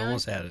blackout. I Really?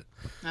 almost had it.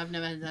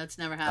 That's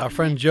never happened. Our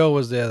friend Joe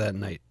was there that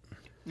night.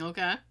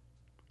 Okay.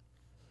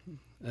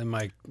 And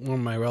one of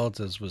my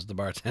relatives was the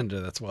bartender,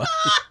 that's why.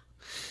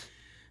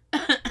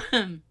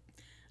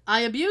 I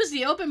abused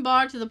the open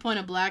bar to the point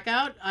of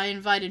blackout. I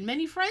invited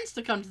many friends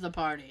to come to the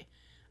party.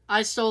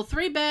 I stole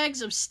 3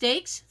 bags of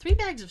steaks. 3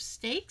 bags of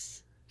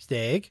steaks?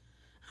 Steak.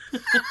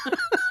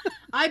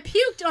 I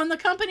puked on the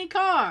company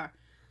car.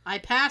 I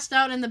passed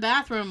out in the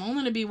bathroom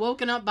only to be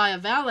woken up by a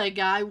valet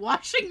guy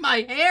washing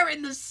my hair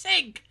in the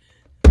sink.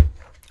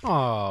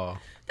 Oh,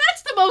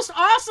 That's the most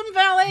awesome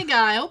valet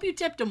guy. I hope you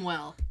tipped him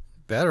well.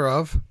 better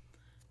of.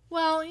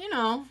 Well, you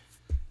know,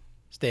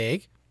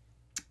 Steak.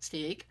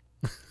 steak.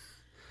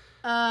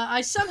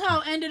 I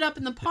somehow ended up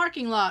in the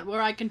parking lot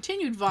where I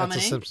continued That's a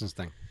vomiting. Simpsons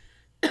thing.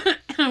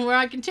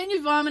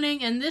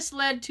 And this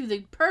led to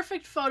the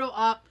perfect photo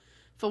op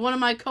for one of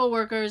my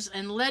coworkers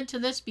and led to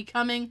this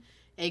becoming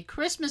a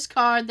Christmas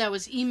card that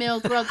was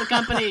emailed throughout the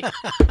company.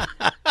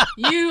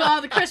 You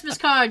are the Christmas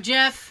card,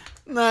 Jeff.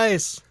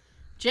 Nice.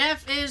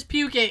 Jeff is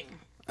puking.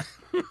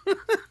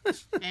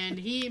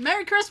 And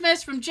Merry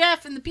Christmas from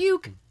Jeff and the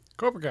puke.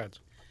 Corporate cards.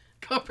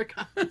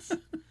 Copricons.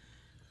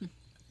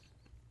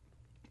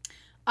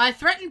 I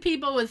threatened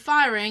people with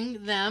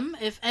firing them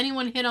if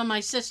anyone hit on my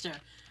sister.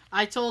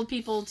 I told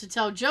people to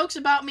tell jokes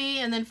about me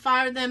and then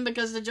fired them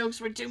because the jokes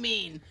were too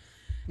mean.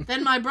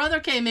 Then my brother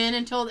came in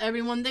and told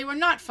everyone they were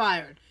not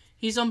fired.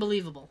 He's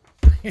unbelievable.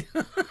 Oh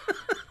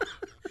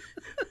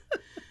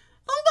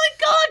my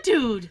god,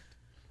 dude!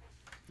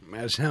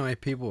 Imagine how many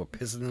people were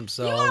pissing You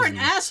themselves. are an and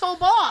asshole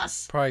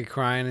boss. probably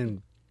crying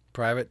in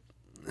private.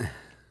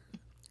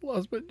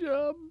 Lost my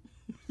job.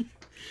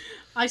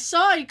 I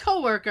saw a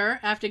coworker,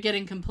 after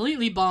getting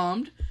completely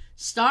bombed,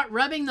 start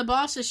rubbing the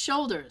boss's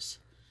shoulders.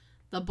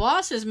 The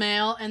boss is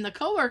male and the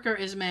coworker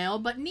is male,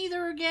 but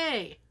neither are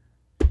gay.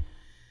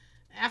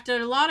 After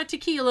a lot of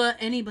tequila,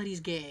 anybody's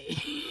gay.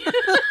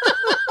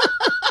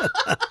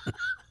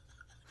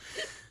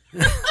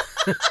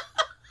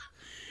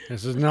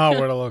 This is not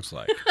what it looks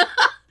like.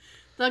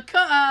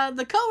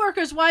 The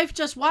coworker's wife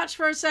just watched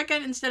for a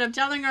second instead of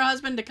telling her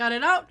husband to cut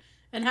it out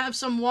and have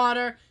some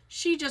water.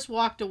 She just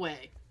walked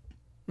away.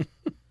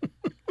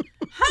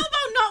 How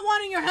about not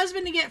wanting your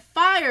husband to get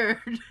fired?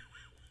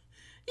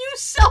 You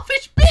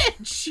selfish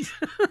bitch!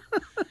 What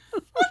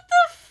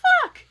the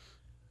fuck?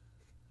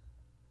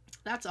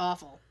 That's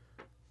awful.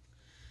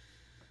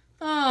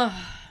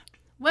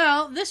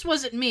 Well, this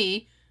wasn't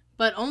me,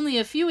 but only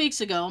a few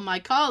weeks ago, my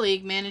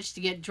colleague managed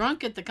to get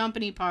drunk at the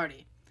company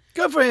party.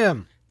 Good for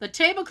him. The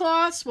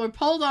tablecloths were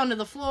pulled onto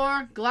the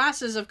floor.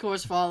 Glasses, of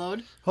course,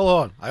 followed. Hold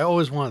on. I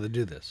always wanted to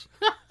do this.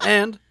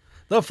 And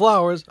the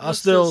flowers are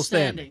still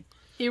standing.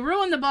 He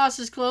ruined the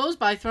boss's clothes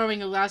by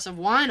throwing a glass of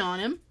wine on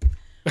him.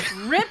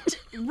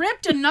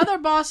 Ripped another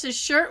boss's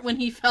shirt when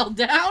he fell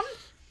down.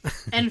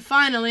 And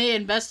finally,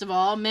 and best of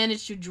all,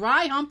 managed to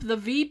dry hump the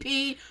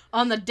VP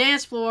on the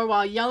dance floor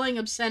while yelling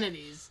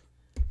obscenities.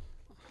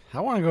 I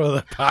want to go to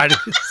the parties.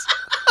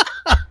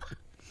 I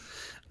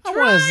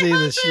want to see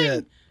this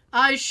shit.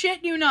 I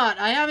shit you not.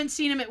 I haven't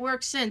seen him at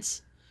work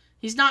since.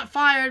 He's not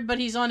fired, but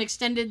he's on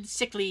extended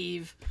sick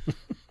leave.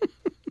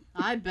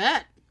 I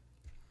bet.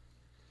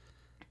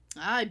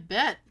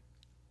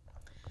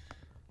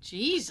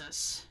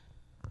 Jesus.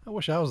 I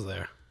wish I was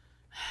there.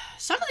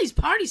 Some of these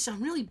parties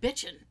sound really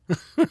bitchin'.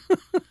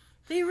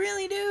 They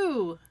really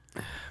do.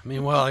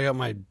 Meanwhile, I got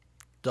my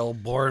dull,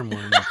 boring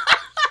one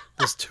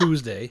this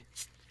Tuesday.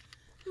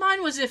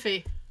 Mine was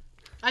iffy.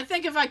 I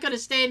think if I could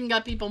have stayed and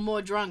got people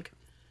more drunk,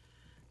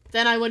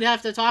 then I would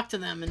have to talk to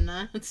them. And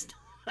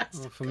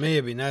Well, for me,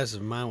 it'd be nice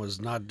if mine was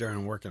not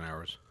during working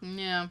hours.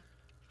 Yeah.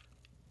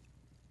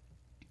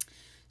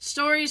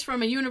 Stories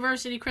from a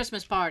university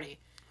Christmas party.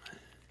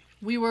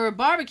 We were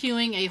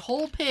barbecuing a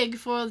whole pig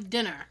for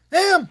dinner.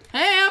 Ham!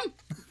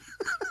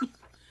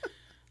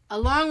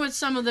 Along with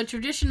some of the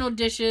traditional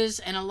dishes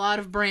and a lot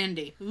of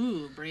brandy.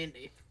 Ooh,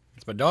 brandy.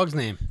 It's my dog's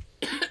name.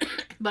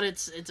 But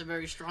it's a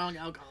very strong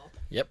alcohol.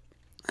 Yep.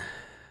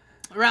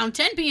 Around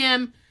 10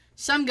 p.m.,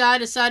 some guy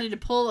decided to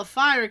pull a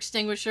fire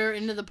extinguisher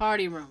into the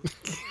party room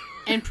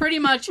and pretty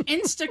much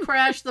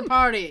insta-crashed the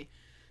party.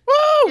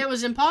 Woo! It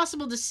was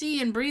impossible to see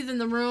and breathe in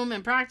the room,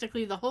 and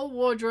practically the whole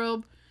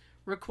wardrobe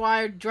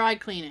required dry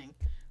cleaning.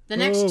 The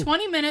next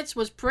 20 minutes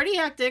was pretty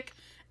hectic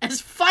as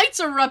fights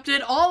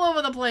erupted all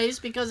over the place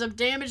because of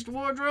damaged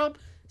wardrobe,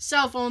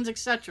 cell phones,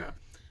 etc.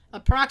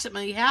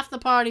 Approximately half the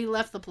party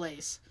left the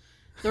place.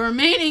 The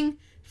remaining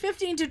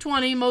 15 to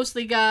 20,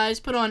 mostly guys,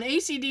 put on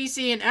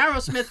AC/DC and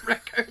Aerosmith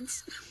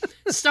records,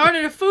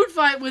 started a food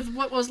fight with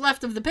what was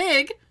left of the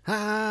pig,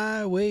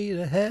 Highway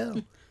to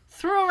hell.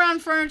 threw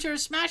around furniture,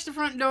 smashed the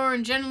front door,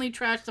 and generally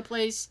trashed the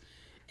place,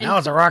 Now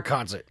it's a rock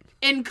concert.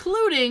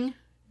 including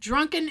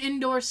drunken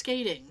indoor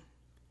skating.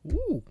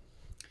 Ooh.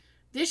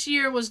 This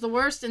year was the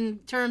worst in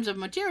terms of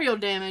material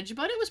damage,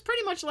 but it was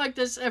pretty much like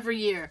this every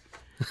year.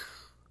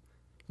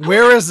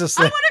 Where is this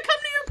I thing? want to come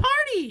to your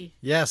party!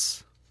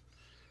 Yes.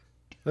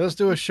 Let's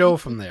do a show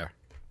from there.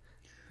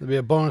 It'll be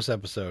a bonus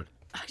episode.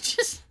 I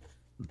just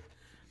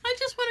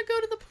want to go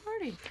to the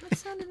party. That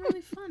sounded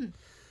really fun.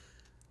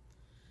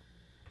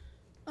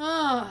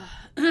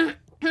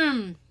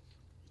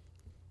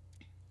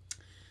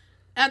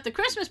 At the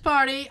Christmas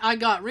party, I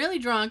got really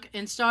drunk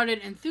and started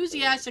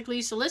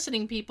enthusiastically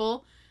soliciting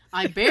people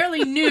I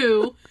barely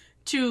knew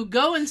to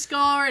go and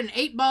score an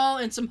 8-ball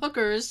and some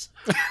hookers.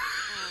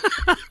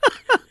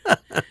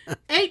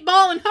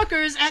 8-ball and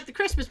hookers at the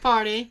Christmas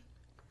party.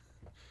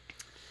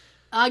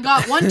 I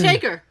got one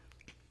taker.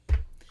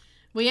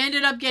 We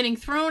ended up getting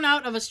thrown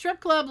out of a strip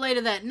club later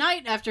that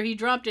night after he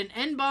dropped an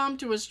N-bomb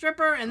to a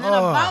stripper and then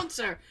a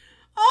bouncer.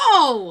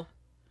 Oh!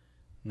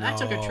 That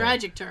took a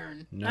tragic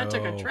turn. That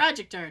took a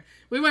tragic turn.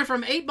 We went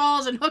from 8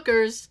 balls and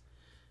hookers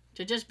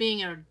to just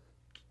being a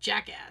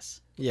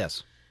jackass.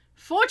 Yes.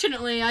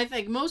 Fortunately, I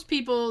think most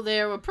people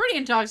there were pretty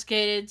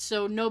intoxicated,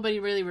 so nobody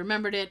really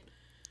remembered it.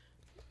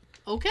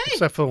 Okay.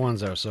 Except for the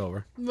ones that are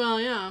sober.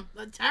 Well, yeah.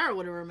 Tara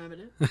would have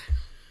remembered it.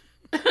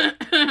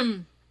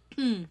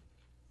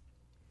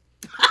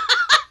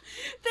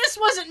 This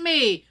wasn't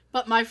me,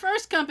 but my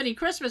first company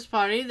Christmas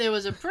party, there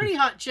was a pretty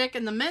hot chick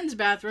in the men's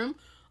bathroom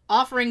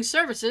offering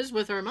services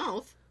with her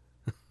mouth.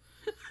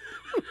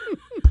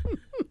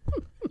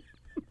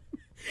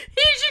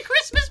 Here's your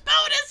Christmas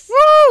bonus!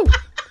 Woo!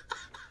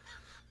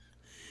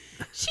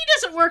 She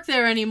doesn't work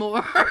there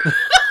anymore.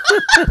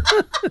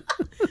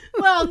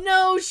 Well,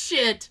 no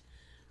shit.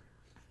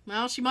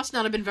 Well, she must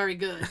not have been very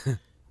good.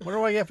 What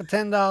do I get for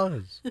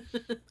 $10?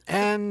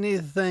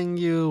 Anything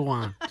you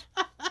want.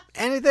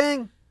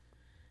 Anything?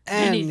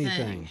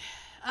 Anything.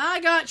 I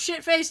got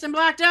shit-faced and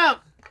blacked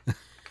out.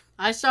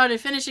 I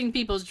started finishing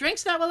people's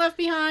drinks that were left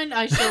behind.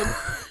 I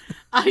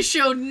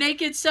showed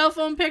naked cell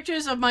phone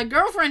pictures of my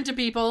girlfriend to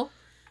people,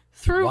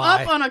 threw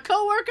Why? up on a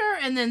coworker,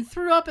 and then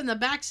threw up in the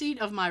backseat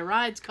of my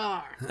ride's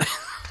car.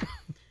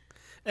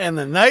 And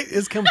the night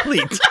is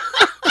complete.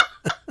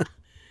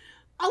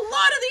 A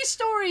lot of these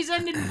stories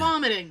ended in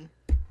vomiting.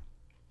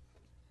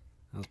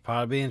 That's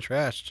part of being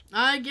trashed.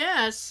 I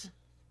guess.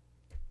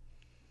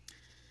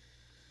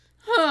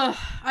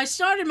 I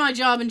started my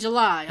job in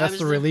July. That's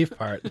the relief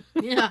part.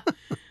 Yeah.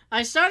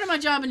 I started my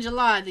job in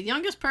July, the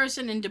youngest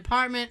person in the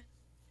department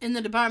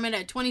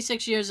at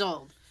 26 years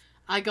old.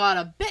 I got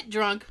a bit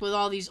drunk with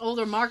all these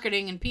older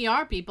marketing and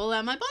PR people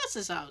at my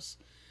boss's house.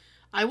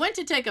 I went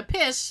to take a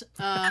piss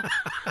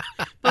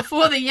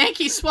before the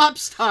Yankee swap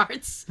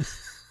starts.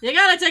 You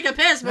gotta take a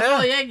piss before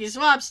the Yankee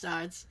swap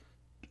starts.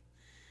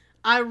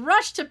 I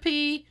rushed to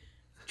pee,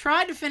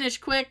 tried to finish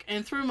quick,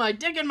 and threw my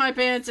dick in my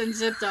pants and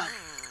zipped up.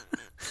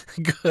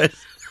 Good.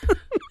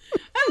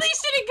 At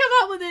least he didn't come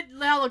out with it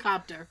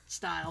helicopter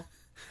style.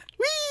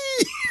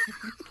 Whee!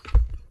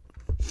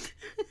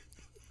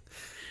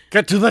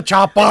 Get to the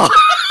chopper!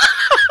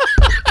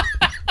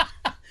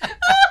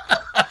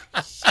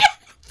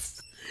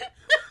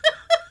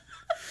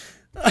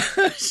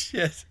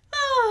 Shit.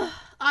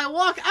 I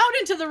walk out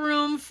into the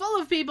room full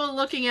of people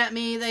looking at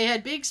me. They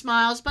had big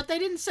smiles, but they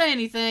didn't say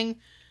anything.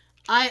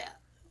 Are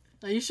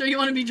you sure you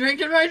want to be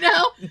drinking right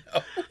now?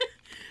 No.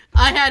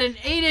 I had an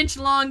 8-inch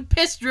long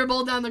piss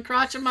dribble down the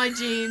crotch of my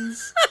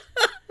jeans.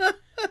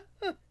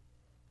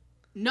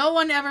 No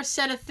one ever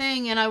said a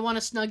thing, and I want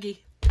a Snuggie.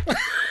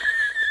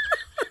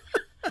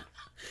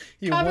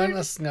 You want a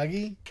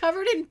Snuggie?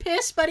 Covered in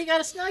piss, but he got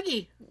a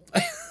Snuggie.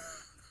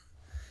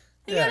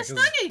 He got a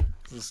Snuggie.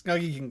 The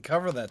Snuggie can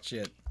cover that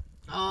shit.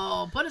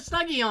 Oh, put a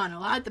Snuggie on.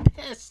 I'll hide the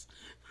piss.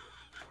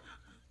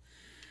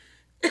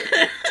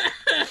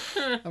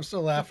 I'm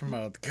still laughing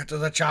about it. Get to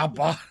the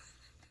chopper.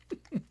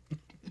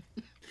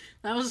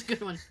 That was a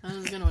good one.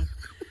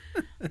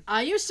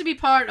 I used to be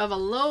part of a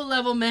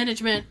low-level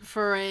management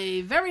for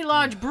a very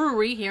large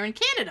brewery here in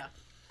Canada.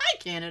 Hi,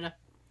 Canada.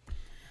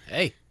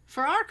 Hey.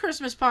 For our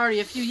Christmas party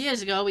a few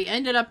years ago, we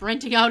ended up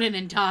renting out an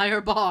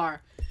entire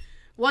bar.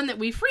 One that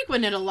we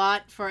frequented a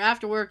lot for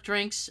after-work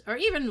drinks or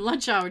even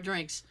lunch hour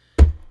drinks.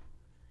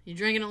 You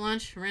drinking at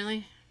lunch?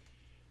 Really?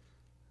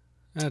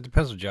 It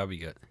depends what job you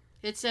get.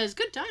 It says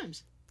good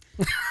times.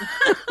 Good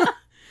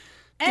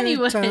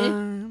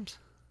times.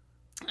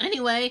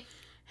 Anyway,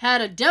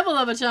 had a devil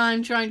of a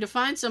time trying to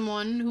find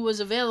someone who was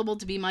available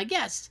to be my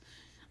guest,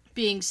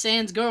 being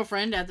San's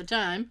girlfriend at the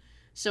time,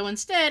 so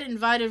instead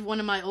invited one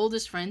of my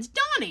oldest friends,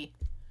 Donnie.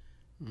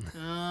 Oh,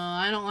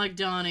 I don't like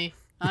Donnie.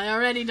 I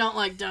already don't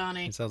like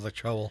Donnie. It sounds like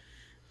trouble.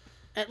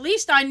 At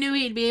least I knew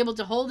he'd be able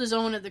to hold his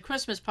own at the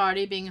Christmas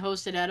party being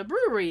hosted at a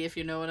brewery, if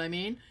you know what I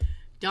mean.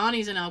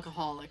 Donnie's an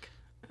alcoholic.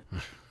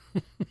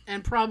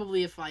 And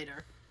probably a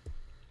fighter.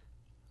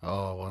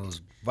 Oh, one of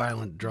those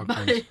violent drunk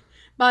ones.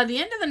 By the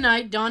end of the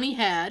night, Donnie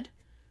had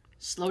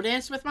slow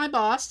danced with my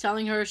boss,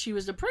 telling her she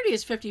was the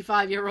prettiest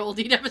 55-year-old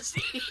he'd ever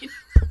seen.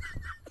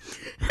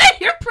 Hey,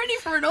 you're pretty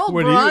for an old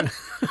broad.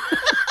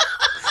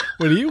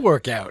 Where do you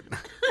work out?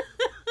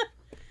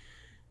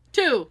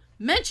 2.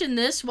 Mentioned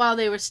this while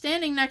they were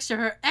standing next to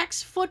her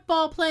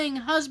ex-football playing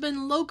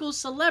husband, local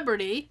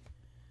celebrity.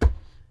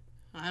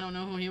 I don't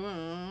know who he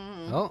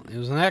was. Oh, he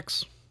was an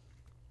ex.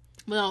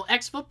 Well,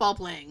 ex-football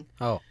playing.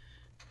 Oh.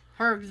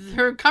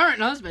 Her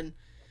current husband.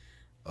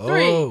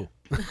 Oh.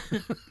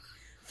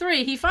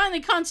 3. He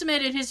finally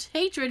consummated his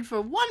hatred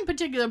for one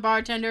particular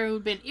bartender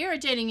who'd been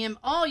irritating him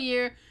all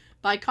year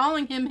by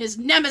calling him his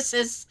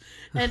nemesis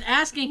and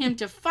asking him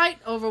to fight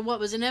over what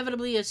was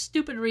inevitably a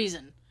stupid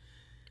reason.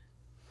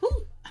 Who?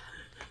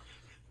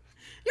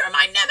 You're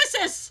my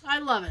nemesis! I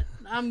love it.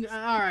 I'm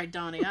all right,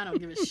 Donnie. I don't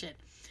give a shit.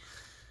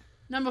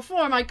 Number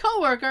 4, my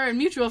coworker and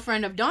mutual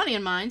friend of Donnie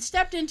and mine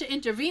stepped in to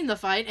intervene the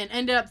fight and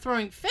ended up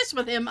throwing fists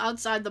with him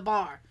outside the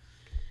bar.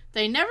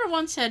 They never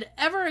once had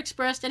ever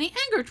expressed any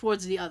anger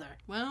towards the other.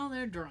 Well,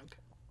 they're drunk.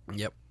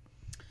 Yep.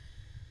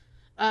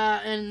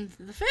 And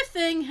the 5th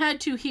thing had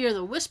to hear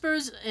the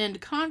whispers and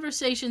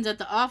conversations at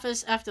the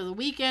office after the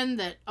weekend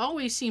that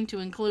always seemed to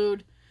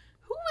include,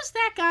 who was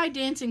that guy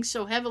dancing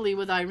so heavily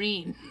with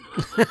Irene?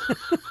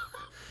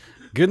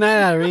 Good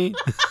night, Irene.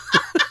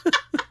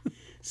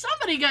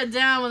 Somebody got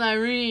down with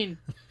Irene.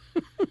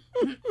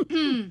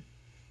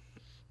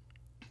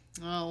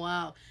 Oh,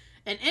 wow.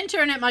 An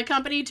intern at my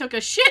company took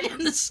a shit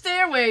in the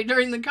stairway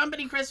during the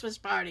company Christmas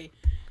party.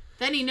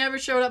 Then he never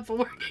showed up for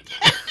work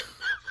again.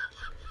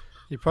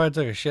 He probably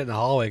took a shit in the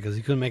hallway because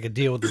he couldn't make a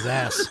deal with his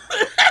ass.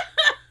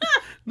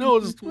 No.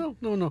 Look,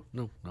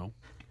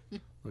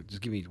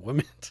 just give me 1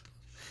 minute.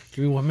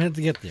 Give me 1 minute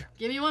to get there.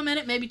 Give me 1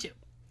 minute, maybe 2.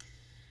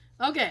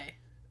 Okay.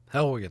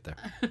 Hell, we'll get there.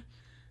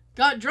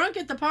 Got drunk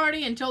at the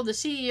party and told the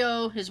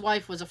CEO his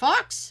wife was a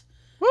fox.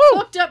 Woo!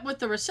 Hooked up with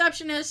the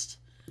receptionist.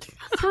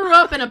 Threw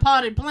up in a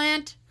potted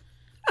plant.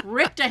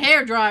 Ripped a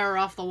hairdryer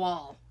off the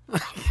wall.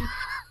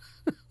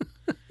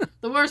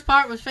 The worst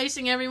part was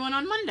facing everyone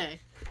on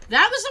Monday.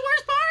 That was the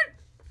worst part?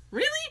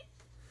 Really?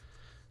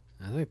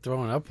 I think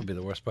throwing up would be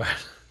the worst part.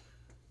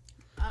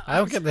 I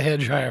don't get the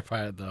hairdryer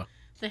part, though.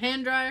 The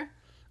hand dryer?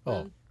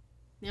 Oh.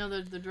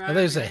 The dryer. I thought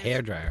you said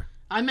hairdryer.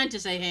 I meant to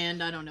say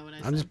hand. I don't know what I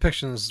said. I'm just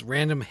picturing this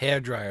random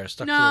hairdryer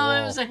stuck to the No, wall.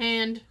 it was a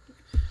hand.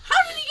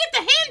 How did he get the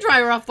hand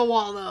dryer off the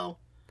wall, though?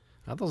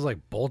 I thought it was like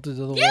bolted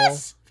to the wall.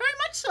 Yes, very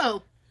much so.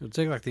 It would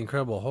take like the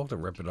Incredible Hulk to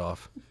rip it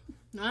off.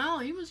 Well,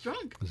 he was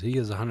drunk. Because he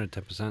is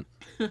 110%.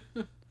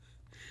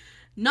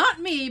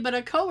 Not me, but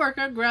a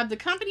coworker grabbed the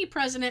company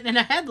president in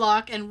a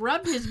headlock and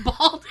rubbed his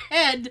bald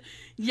head,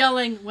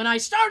 yelling, "When I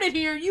started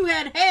here, you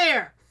had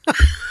hair."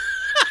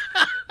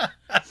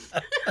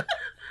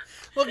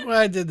 Look what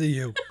I did to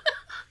you.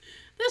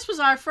 This was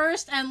our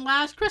first and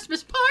last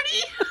Christmas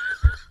party.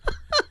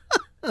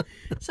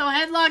 So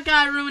headlock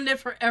guy ruined it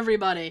for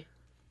everybody.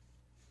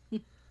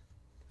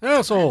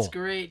 Asshole. That's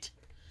great.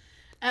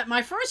 At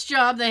my first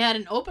job, they had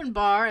an open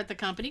bar at the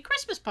company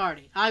Christmas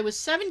party. I was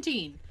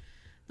 17.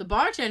 The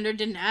bartender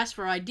didn't ask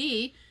for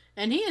ID,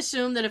 and he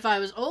assumed that if I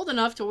was old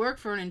enough to work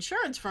for an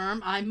insurance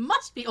firm, I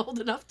must be old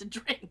enough to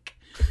drink.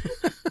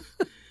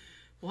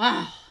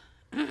 Wow.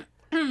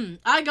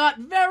 I got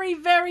very,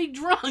 very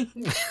drunk.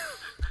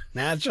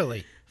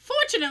 Naturally.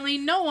 Fortunately,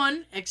 no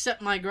one,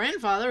 except my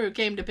grandfather, who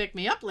came to pick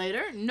me up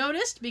later,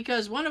 noticed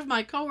because one of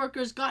my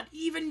coworkers got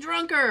even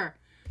drunker.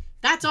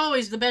 That's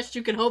always the best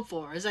you can hope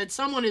for, is that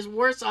someone is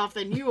worse off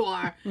than you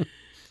are,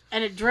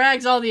 and it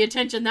drags all the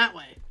attention that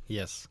way.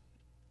 Yes.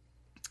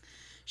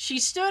 She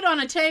stood on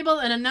a table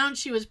and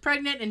announced she was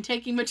pregnant and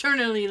taking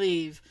maternity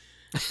leave.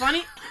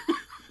 Funny?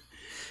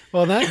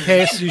 Well, in that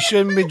case, you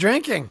shouldn't be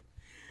drinking.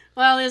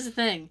 Well, here's the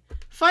thing.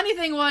 Funny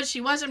thing was,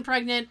 she wasn't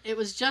pregnant. It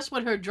was just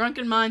what her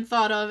drunken mind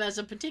thought of as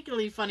a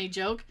particularly funny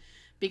joke,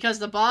 because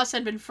the boss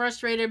had been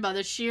frustrated by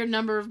the sheer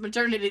number of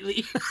maternity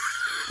leaves.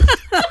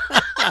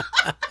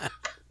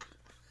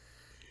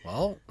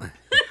 Well,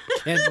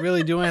 can't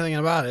really do anything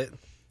about it.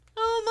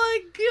 Oh my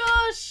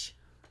gosh.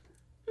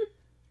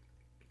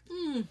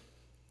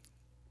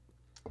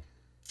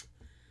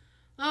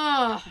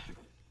 Oh.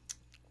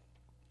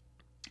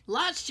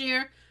 Last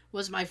year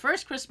was my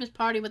first Christmas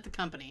party with the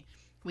company.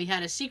 We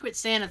had a secret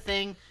Santa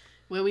thing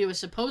where we were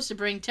supposed to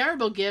bring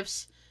terrible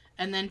gifts,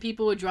 and then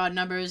people would draw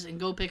numbers and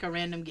go pick a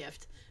random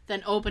gift,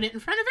 then open it in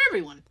front of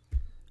everyone.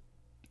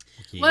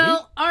 Okay.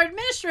 Well, our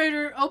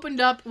administrator opened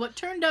up what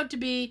turned out to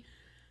be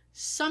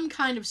some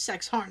kind of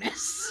sex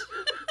harness.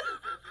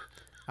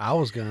 I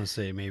was gonna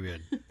say maybe a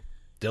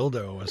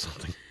dildo or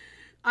something.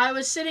 I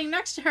was sitting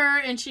next to her,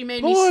 and she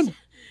made Hold on.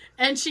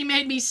 and she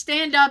made me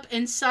stand up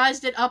and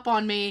sized it up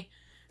on me.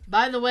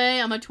 By the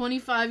way, I'm a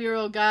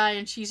 25-year-old guy,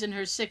 and she's in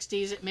her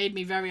 60s. It made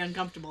me very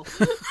uncomfortable.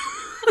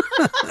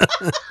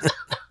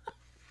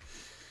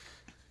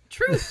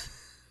 Truth.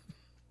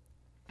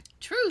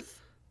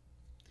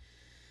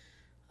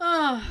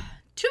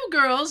 Two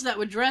girls that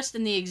were dressed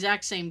in the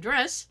exact same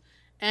dress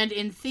and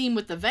in theme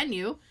with the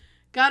venue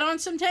got on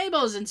some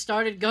tables and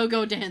started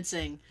go-go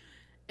dancing.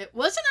 It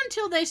wasn't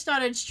until they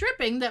started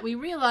stripping that we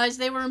realized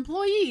they were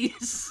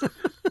employees.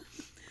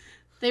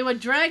 They were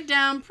dragged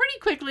down pretty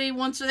quickly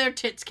once their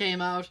tits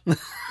came out. And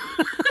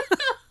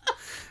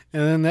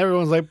then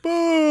everyone's like,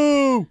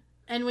 boo!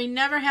 And we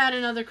never had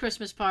another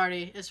Christmas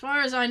party. As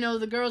far as I know,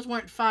 the girls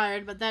weren't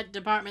fired, but that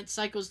department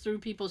cycles through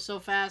people so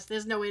fast,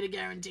 there's no way to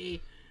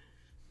guarantee.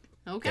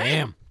 Okay.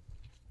 Damn.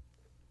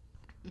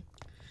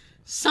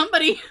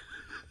 Somebody...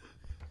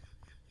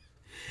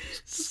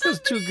 Just because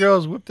two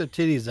girls whip their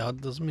titties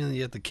out doesn't mean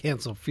you have to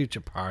cancel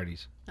future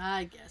parties.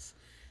 I guess.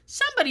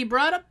 Somebody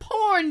brought a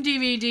porn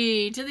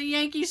DVD to the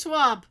Yankee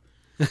Swap.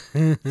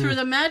 Through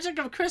the magic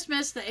of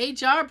Christmas, the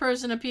HR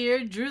person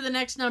appeared, drew the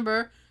next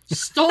number,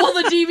 stole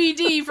the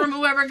DVD from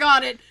whoever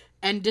got it,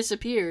 and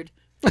disappeared.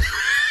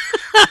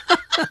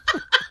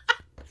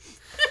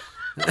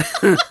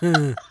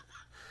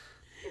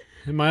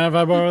 Mind if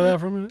I borrow that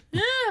for a minute?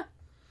 Yeah.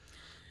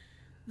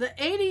 The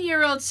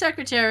 80-year-old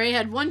secretary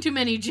had one too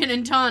many gin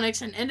and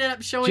tonics and ended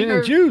up showing Gin her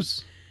and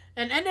juice.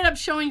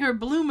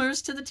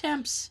 bloomers to the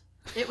temps.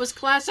 It was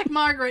classic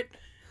Margaret.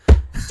 Damn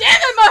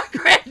it,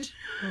 Margaret!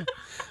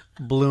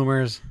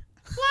 Bloomers.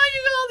 Why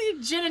you got all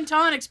these gin and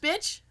tonics,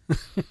 bitch?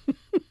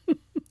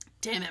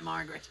 Damn it,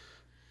 Margaret.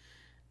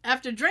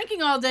 After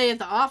drinking all day at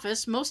the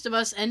office, most of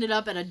us ended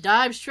up at a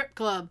dive strip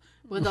club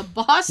where the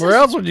boss's Where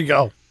else would you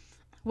go?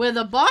 where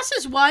the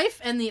boss's wife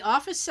and the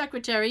office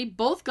secretary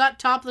both got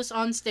topless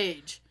on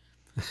stage.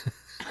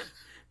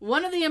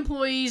 One of the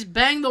employees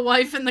banged the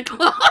wife in the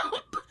club.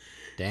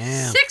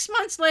 Damn. 6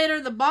 months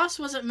later, the boss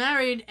wasn't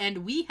married,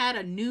 and we had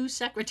a new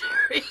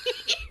secretary.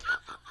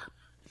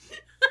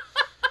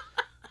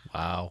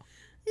 Wow.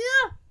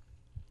 Yeah.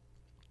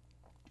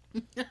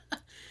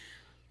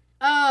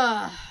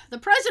 The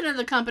president of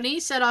the company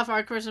set off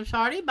our Christmas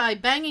party by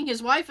banging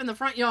his wife in the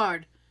front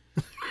yard.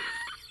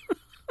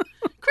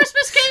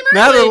 Christmas came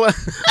Now early.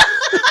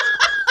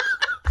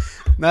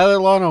 now they're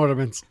lawn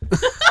ornaments.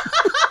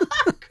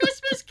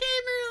 Christmas came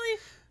early.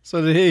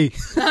 So did he.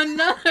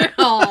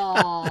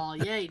 Oh,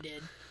 yeah, he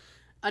did.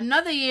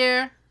 Another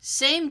year,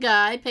 same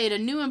guy paid a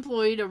new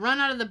employee to run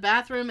out of the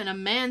bathroom in a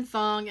man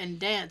thong and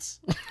dance.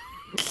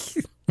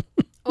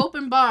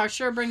 Open bar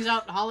sure brings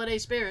out holiday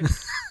spirit.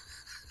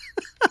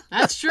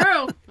 That's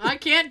true. I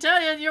can't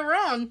tell you you're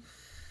wrong.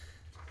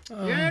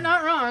 You're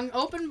not wrong.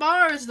 Open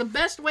bar is the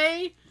best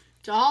way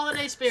to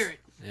holiday spirit.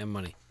 And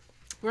money.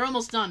 We're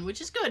almost done,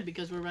 which is good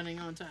because we're running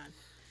on time.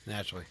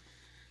 Naturally.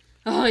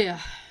 Oh, yeah.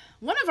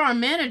 One of our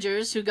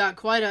managers, who got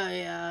quite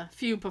a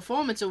few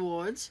performance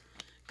awards,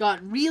 got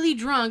really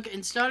drunk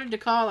and started to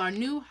call our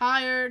new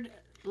hired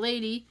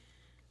lady...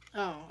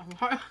 Oh,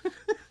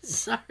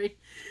 sorry.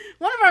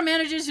 One of our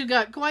managers, who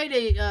got quite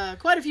a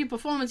few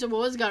performance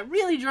awards, got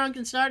really drunk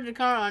and started to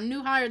call our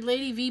new hired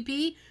lady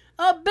VP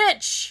a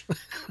bitch,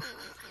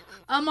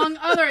 among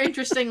other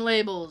interesting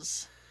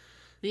labels.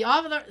 The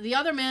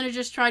other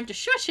managers tried to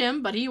shush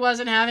him, but he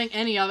wasn't having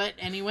any of it,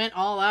 and he went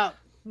all out.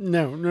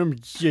 No,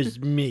 it's just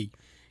me.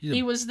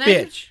 He was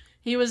then Bitch.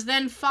 He was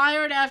then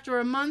fired after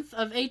a month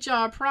of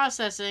HR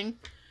processing.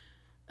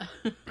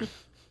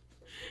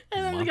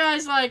 And then the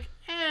guy's like,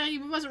 he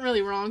wasn't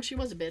really wrong. She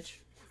was a bitch.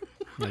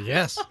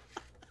 Yes.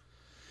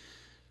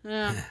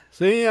 Yeah.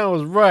 See, I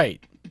was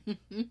right.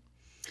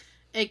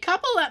 A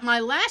couple at my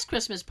last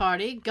Christmas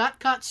party got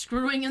caught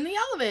screwing in the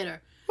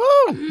elevator.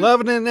 Woo!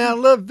 Loving it in the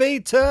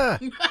elevator.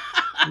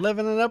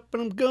 Living it up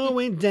and I'm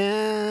going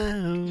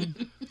down.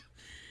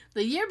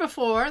 The year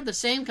before, the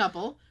same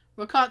couple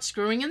were caught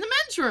screwing in the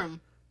men's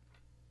room.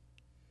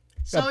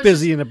 Got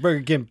busy in the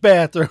Burger King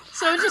bathroom.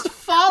 So just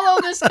follow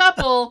this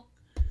couple.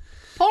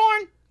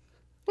 Porn.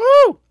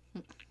 Woo!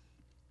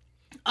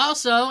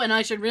 Also, and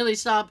I should really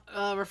stop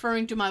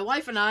referring to my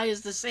wife and I as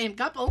the same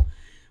couple,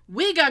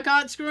 we got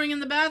caught screwing in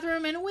the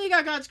bathroom and we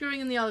got caught screwing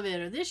in the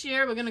elevator. This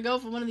year, we're going to go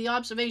for one of the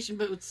observation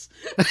booths.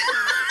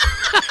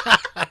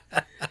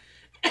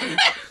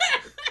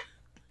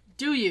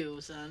 Do you,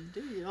 son?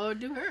 Do you? Or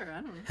do her?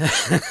 I don't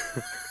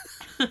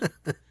know.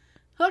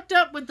 Hooked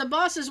up with the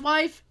boss's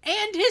wife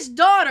and his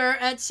daughter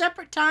at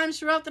separate times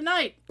throughout the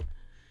night.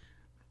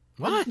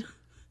 What?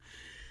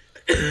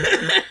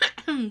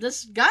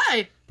 This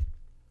guy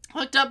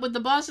hooked up with the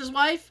boss's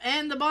wife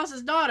and the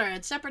boss's daughter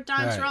at separate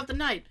times Right. throughout the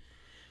night.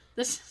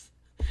 This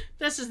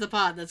is the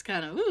part that's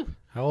kind of, ooh.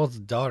 How old's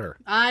the daughter?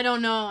 I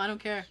don't know. I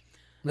don't care.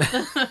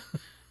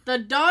 The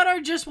daughter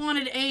just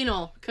wanted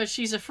anal because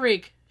she's a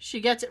freak.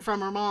 She gets it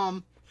from her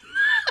mom.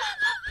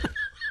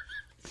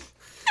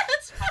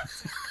 That's what,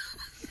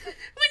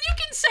 when you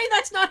can say say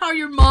that's not how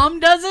your mom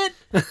does it?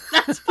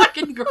 That's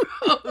fucking gross.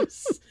 That's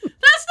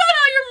not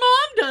how your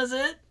mom does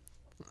it.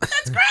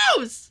 That's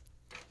gross.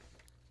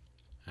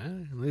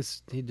 At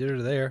least he did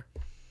her there.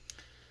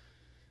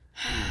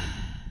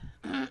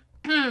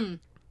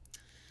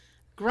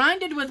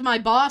 Grinded with my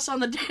boss on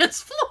the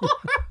dance floor.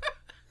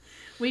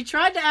 We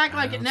tried to act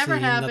like it never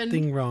happened.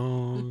 Nothing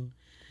wrong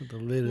with a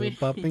little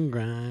bump and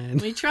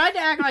grind. We tried to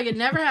act like it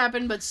never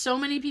happened, but so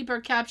many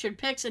people captured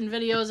pics and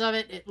videos of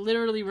it. It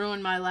literally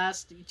ruined my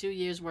last 2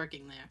 years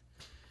working there.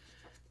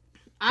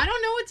 I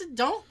don't know what to.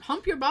 Don't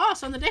hump your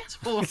boss on the dance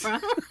floor. I don't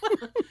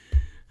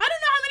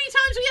know how many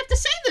times we have to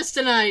say this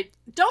tonight.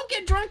 Don't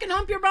get drunk and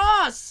hump your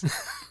boss.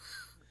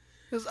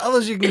 There's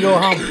others you can go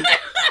hump.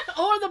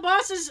 Or the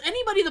bosses,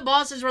 anybody the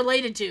boss is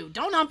related to.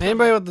 Don't hump them.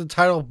 Anybody with the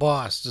title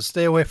boss, just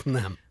stay away from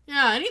them.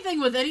 Yeah, anything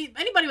with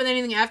anybody with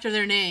anything after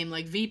their name,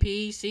 like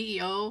VP,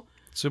 CEO,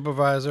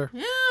 Supervisor.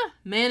 yeah,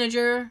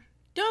 manager.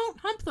 Don't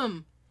hump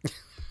them.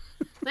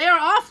 They are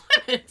off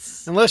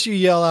limits. Unless you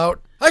yell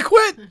out, "I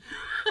quit,"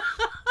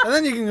 and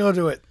then you can go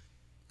do it.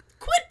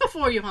 Quit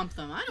before you hump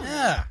them. I don't know.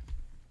 Yeah.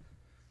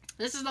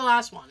 This is the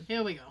last one.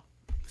 Here we go.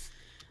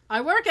 I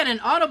work at an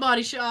auto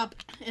body shop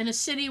in a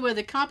city where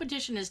the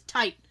competition is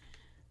tight.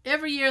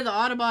 Every year, the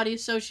Auto Body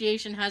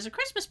Association has a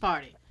Christmas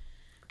party.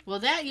 Well,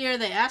 that year,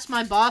 they asked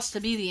my boss to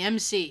be the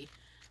MC.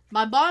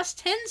 My boss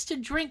tends to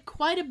drink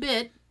quite a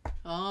bit.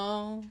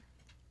 Oh.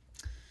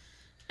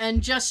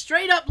 And just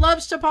straight up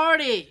loves to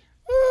party.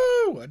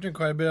 Woo! I drink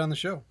quite a bit on the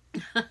show.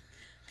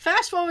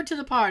 Fast forward to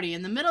the party.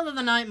 In the middle of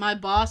the night, my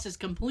boss is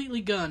completely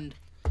gunned.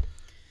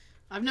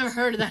 I've never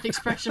heard of that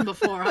expression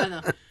before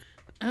either.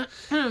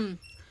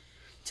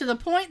 To the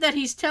point that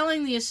he's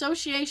telling the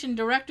association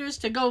directors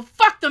to go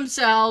fuck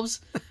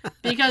themselves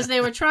because they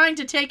were trying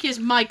to take his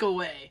mic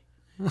away.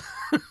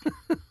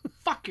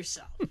 Fuck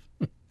yourself.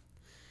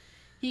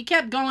 He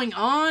kept going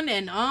on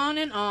and on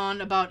and on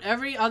about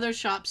every other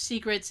shop's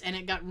secrets, and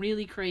it got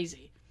really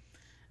crazy.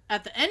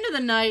 At the end of the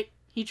night,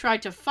 he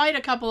tried to fight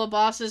a couple of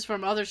bosses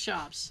from other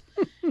shops.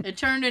 It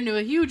turned into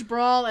a huge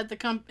brawl at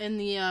in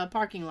the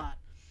parking lot.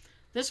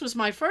 This was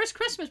my first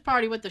Christmas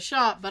party with the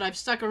shop, but I've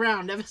stuck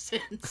around ever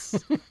since.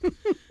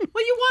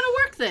 Well, you want to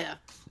work there.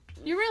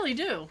 You really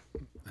do.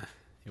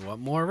 You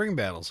want more ring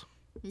battles?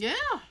 Yeah.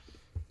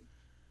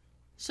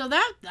 So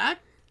that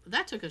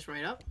took us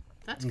right up.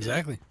 That's good.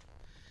 Exactly.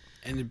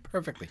 Ended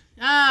perfectly.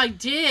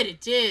 It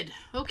did.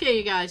 Okay,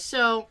 you guys.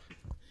 So,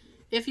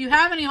 if you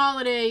have any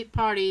holiday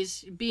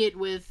parties, be it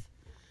with,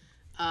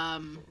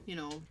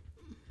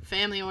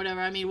 family or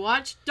whatever,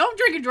 don't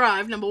drink and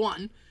drive, number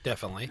one.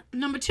 Definitely.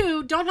 Number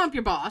two, don't hump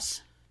your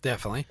boss.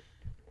 Definitely.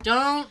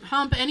 Don't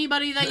hump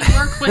anybody that you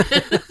work with.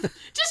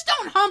 Just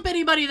don't hump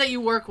anybody that you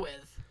work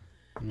with.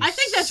 I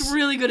think that's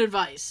really good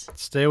advice.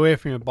 Stay away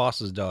from your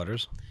boss's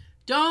daughters.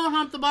 Don't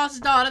hump the boss's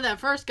daughter. That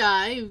first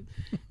guy,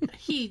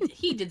 he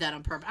did that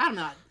on purpose.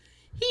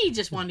 He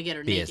just wanted to get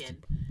her naked.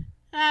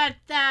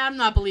 I'm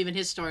not believing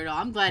his story at all.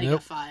 I'm glad he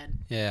got fired.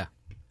 Yeah.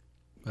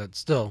 But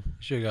still, you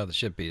should have got the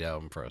shit beat out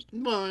of him first.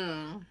 Well,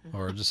 yeah.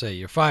 Or just say,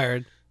 you're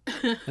fired,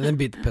 and then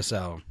beat the piss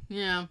out of him.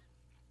 Yeah.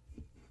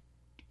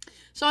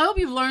 So I hope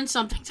you've learned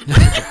something tonight.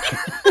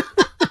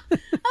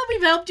 Hope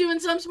we've helped you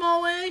in some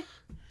small way.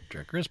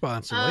 Drink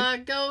responsibly.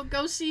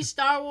 Go see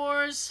Star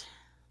Wars.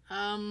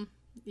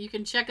 You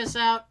can check us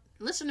out.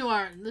 Listen to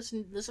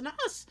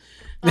us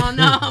on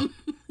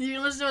you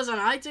can listen to us on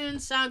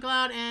iTunes,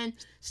 SoundCloud, and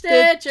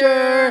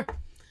Stitcher.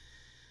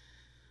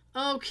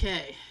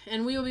 Okay,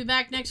 and we will be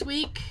back next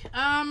week.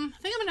 I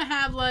think I'm gonna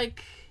have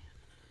like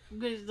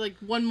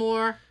one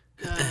more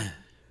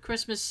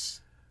Christmas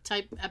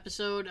type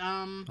episode.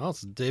 Well, it's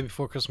the day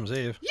before Christmas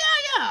Eve. Yeah.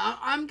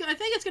 I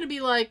think it's gonna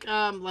be like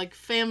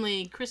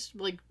family,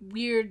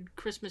 weird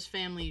Christmas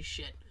family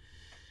shit.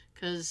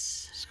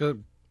 Cause it's gonna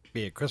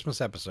be a Christmas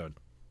episode.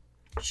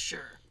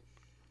 Sure.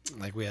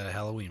 Like we had a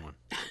Halloween one.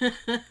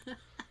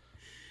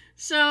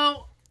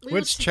 So.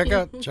 Check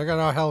out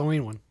our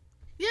Halloween one.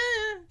 Yeah.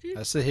 Dude.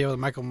 I sit here with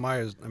Michael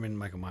Myers.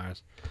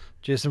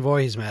 Jason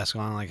Voorhees mask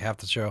on like half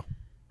the show.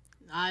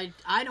 I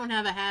don't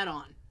have a hat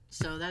on,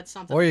 so that's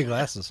something. Or your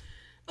glasses.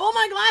 Oh,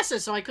 my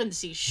glasses, so I couldn't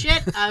see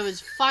shit. I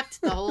was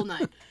fucked the whole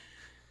night.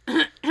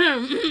 All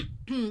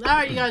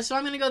right, you guys, so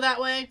I'm going to go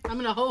that way.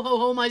 I'm going to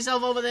ho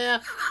myself over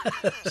there.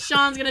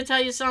 Sean's going to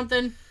tell you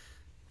something.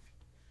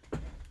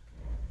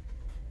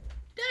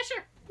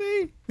 Dasher.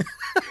 Me.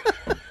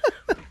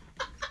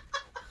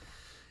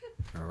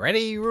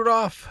 Ready,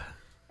 Rudolph?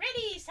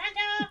 Ready,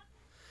 Santa.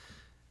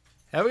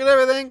 Have a good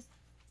everything.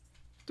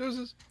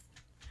 Deuces.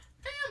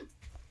 Bam.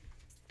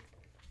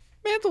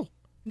 Mantle.